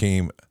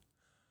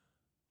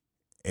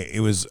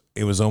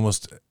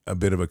almost a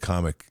bit of a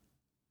comic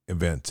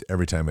event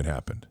every time it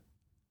happened.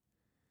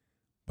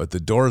 But the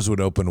doors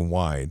would open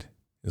wide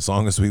as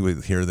long as we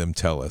would hear them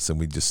tell us, and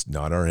we'd just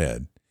nod our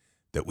head,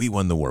 that we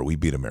won the war, we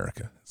beat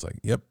America. It's like,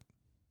 yep,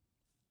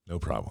 no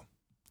problem.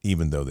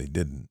 Even though they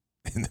didn't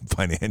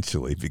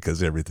financially,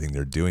 because everything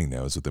they're doing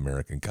now is with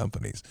American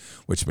companies,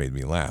 which made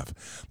me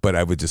laugh. But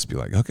I would just be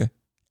like, okay,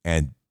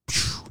 and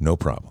no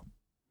problem.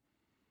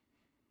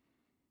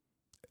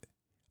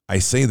 I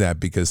say that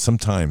because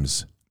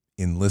sometimes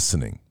in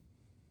listening,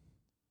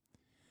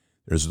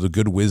 there's the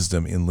good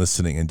wisdom in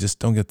listening, and just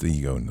don't get the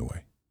ego in the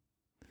way.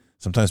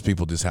 Sometimes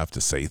people just have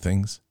to say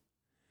things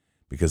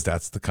because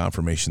that's the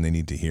confirmation they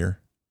need to hear.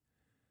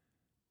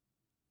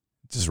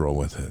 Just roll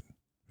with it.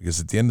 Because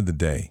at the end of the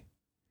day,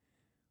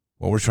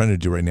 what we're trying to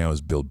do right now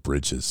is build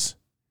bridges,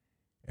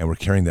 and we're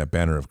carrying that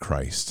banner of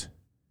Christ.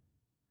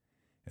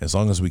 And as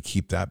long as we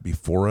keep that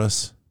before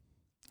us,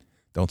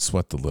 don't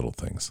sweat the little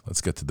things.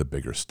 Let's get to the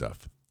bigger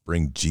stuff.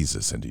 Bring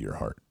Jesus into your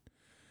heart.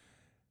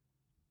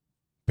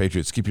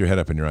 Patriots, keep your head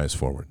up and your eyes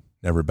forward.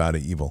 Never bow to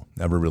evil.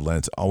 Never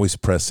relent. Always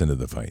press into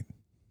the fight.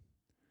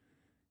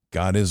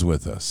 God is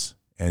with us,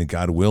 and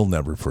God will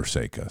never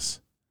forsake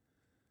us.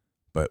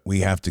 But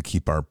we have to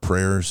keep our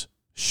prayers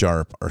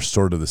sharp, our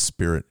sword of the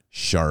Spirit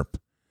sharp,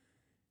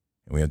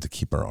 and we have to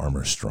keep our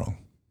armor strong.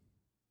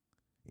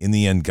 In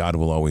the end, God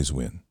will always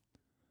win.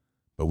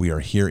 But we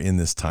are here in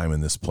this time, in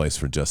this place,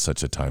 for just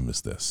such a time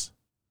as this.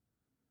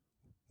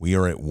 We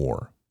are at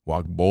war.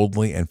 Walk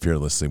boldly and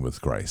fearlessly with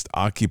Christ.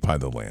 Occupy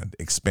the land.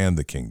 Expand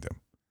the kingdom.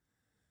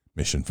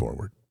 Mission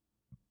forward.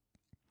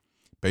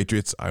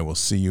 Patriots, I will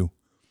see you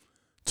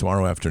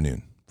tomorrow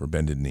afternoon for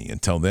Bended Knee.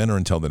 Until then, or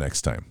until the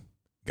next time,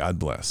 God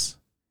bless.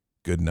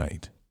 Good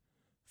night.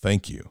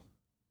 Thank you.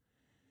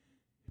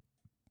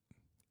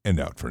 And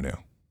out for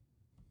now.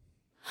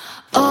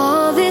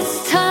 All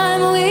this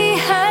time we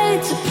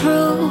had to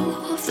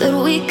prove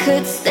that we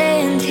could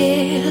stand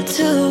here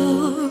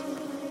too.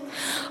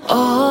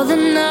 All the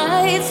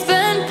nights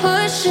spent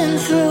pushing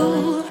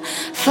through,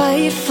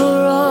 fight for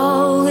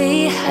all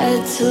we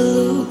had to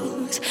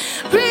lose.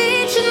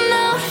 Reaching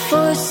out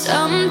for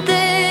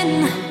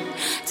something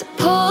to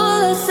pull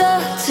us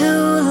up to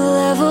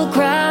level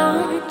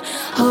ground.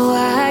 Oh,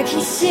 I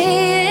can see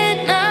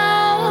it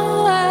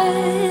now,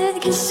 I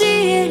can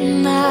see it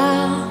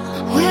now.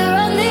 We're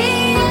on the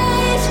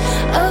edge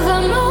of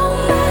a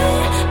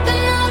moment,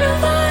 been out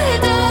of our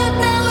depth,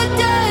 now we're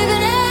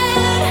diving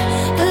in.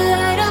 The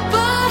light up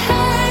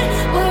ahead,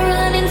 we're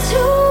running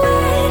to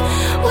it.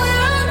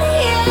 We're on the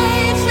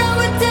edge, now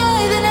we're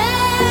diving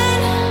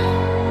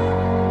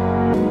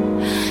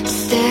in.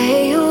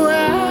 Stay a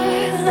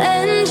while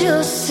and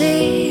you'll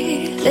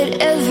see that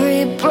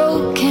every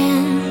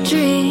broken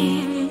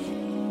dream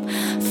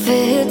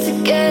fit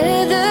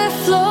together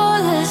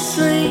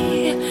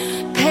flawlessly,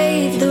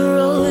 pave the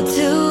road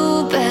to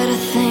better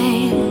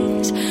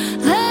things.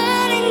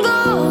 Letting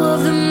go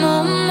of the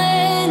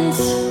moments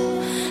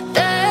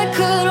that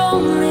could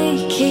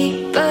only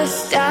keep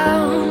us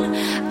down.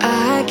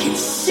 I can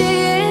see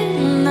it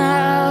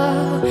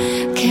now.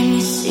 Can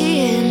you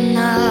see it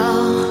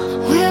now?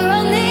 We're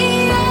on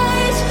the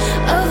edge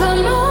of a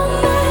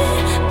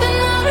moment,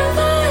 been out of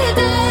our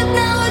depth,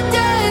 now we're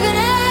diving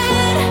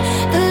in.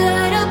 The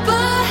light up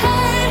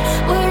ahead,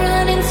 we're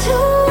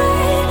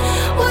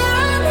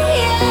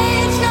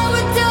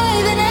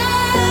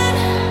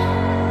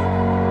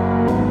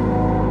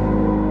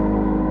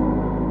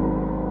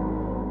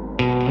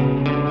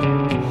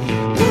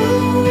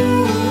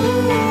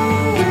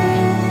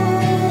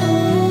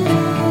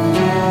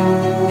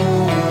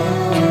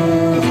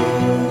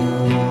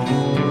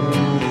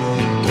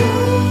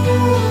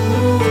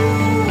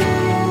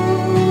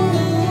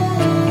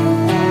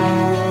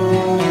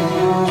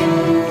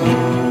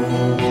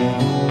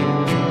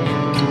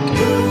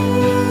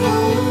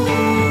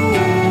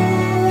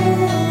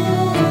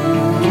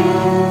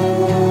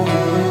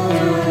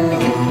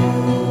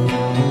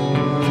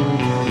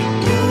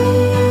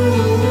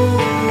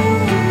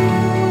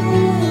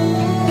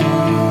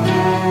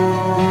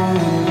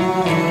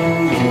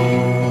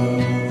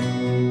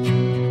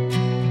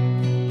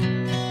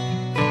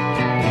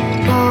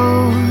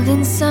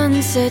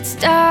gets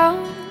down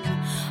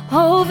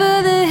over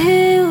the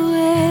hill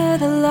where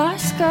the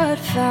lost got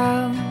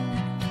found.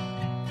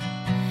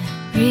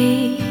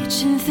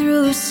 Reaching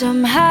through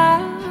somehow.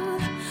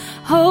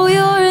 Oh,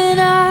 you're an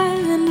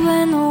island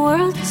when the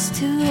world is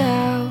too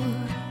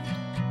loud.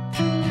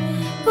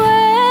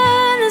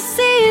 When the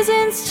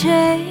seasons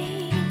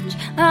change,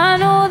 I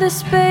know the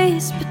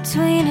space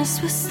between us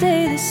will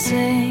stay the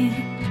same.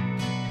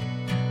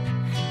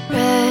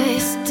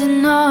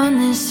 Resting on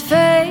this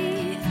faith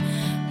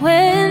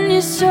when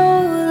your soul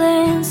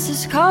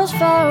answers calls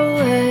far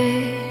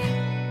away.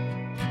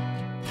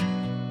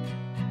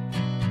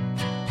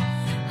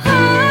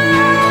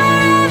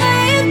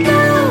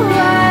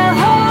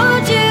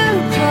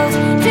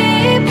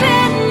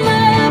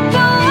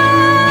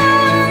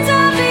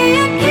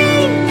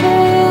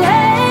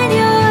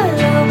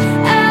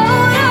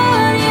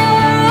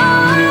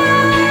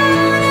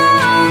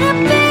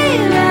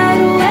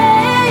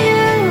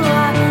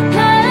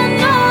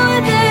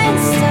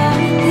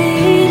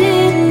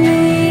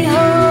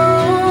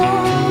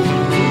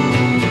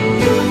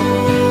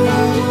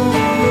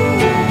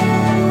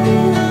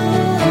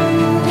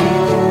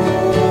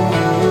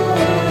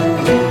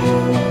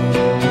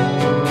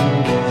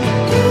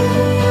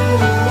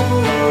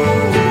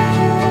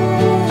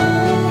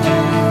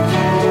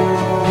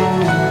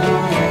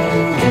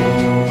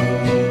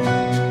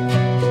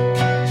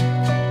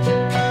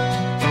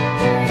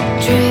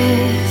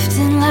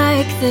 Drifting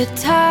like the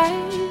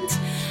tides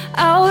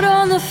out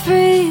on the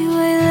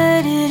freeway,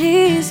 let it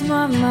ease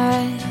my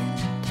mind.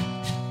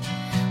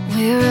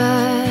 We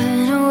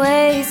run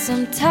away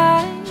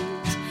sometimes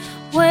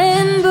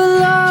when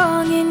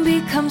belonging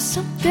becomes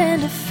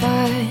something to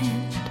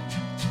find.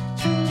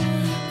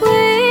 We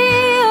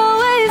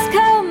always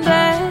come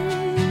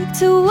back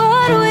to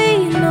what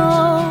we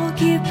know.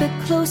 Keep it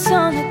close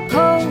on the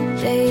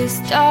cold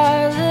days,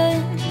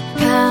 darling.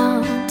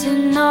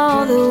 Counting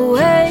all the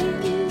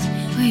ways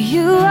where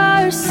you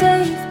are a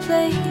safe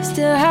place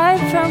to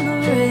hide from the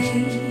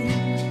rain.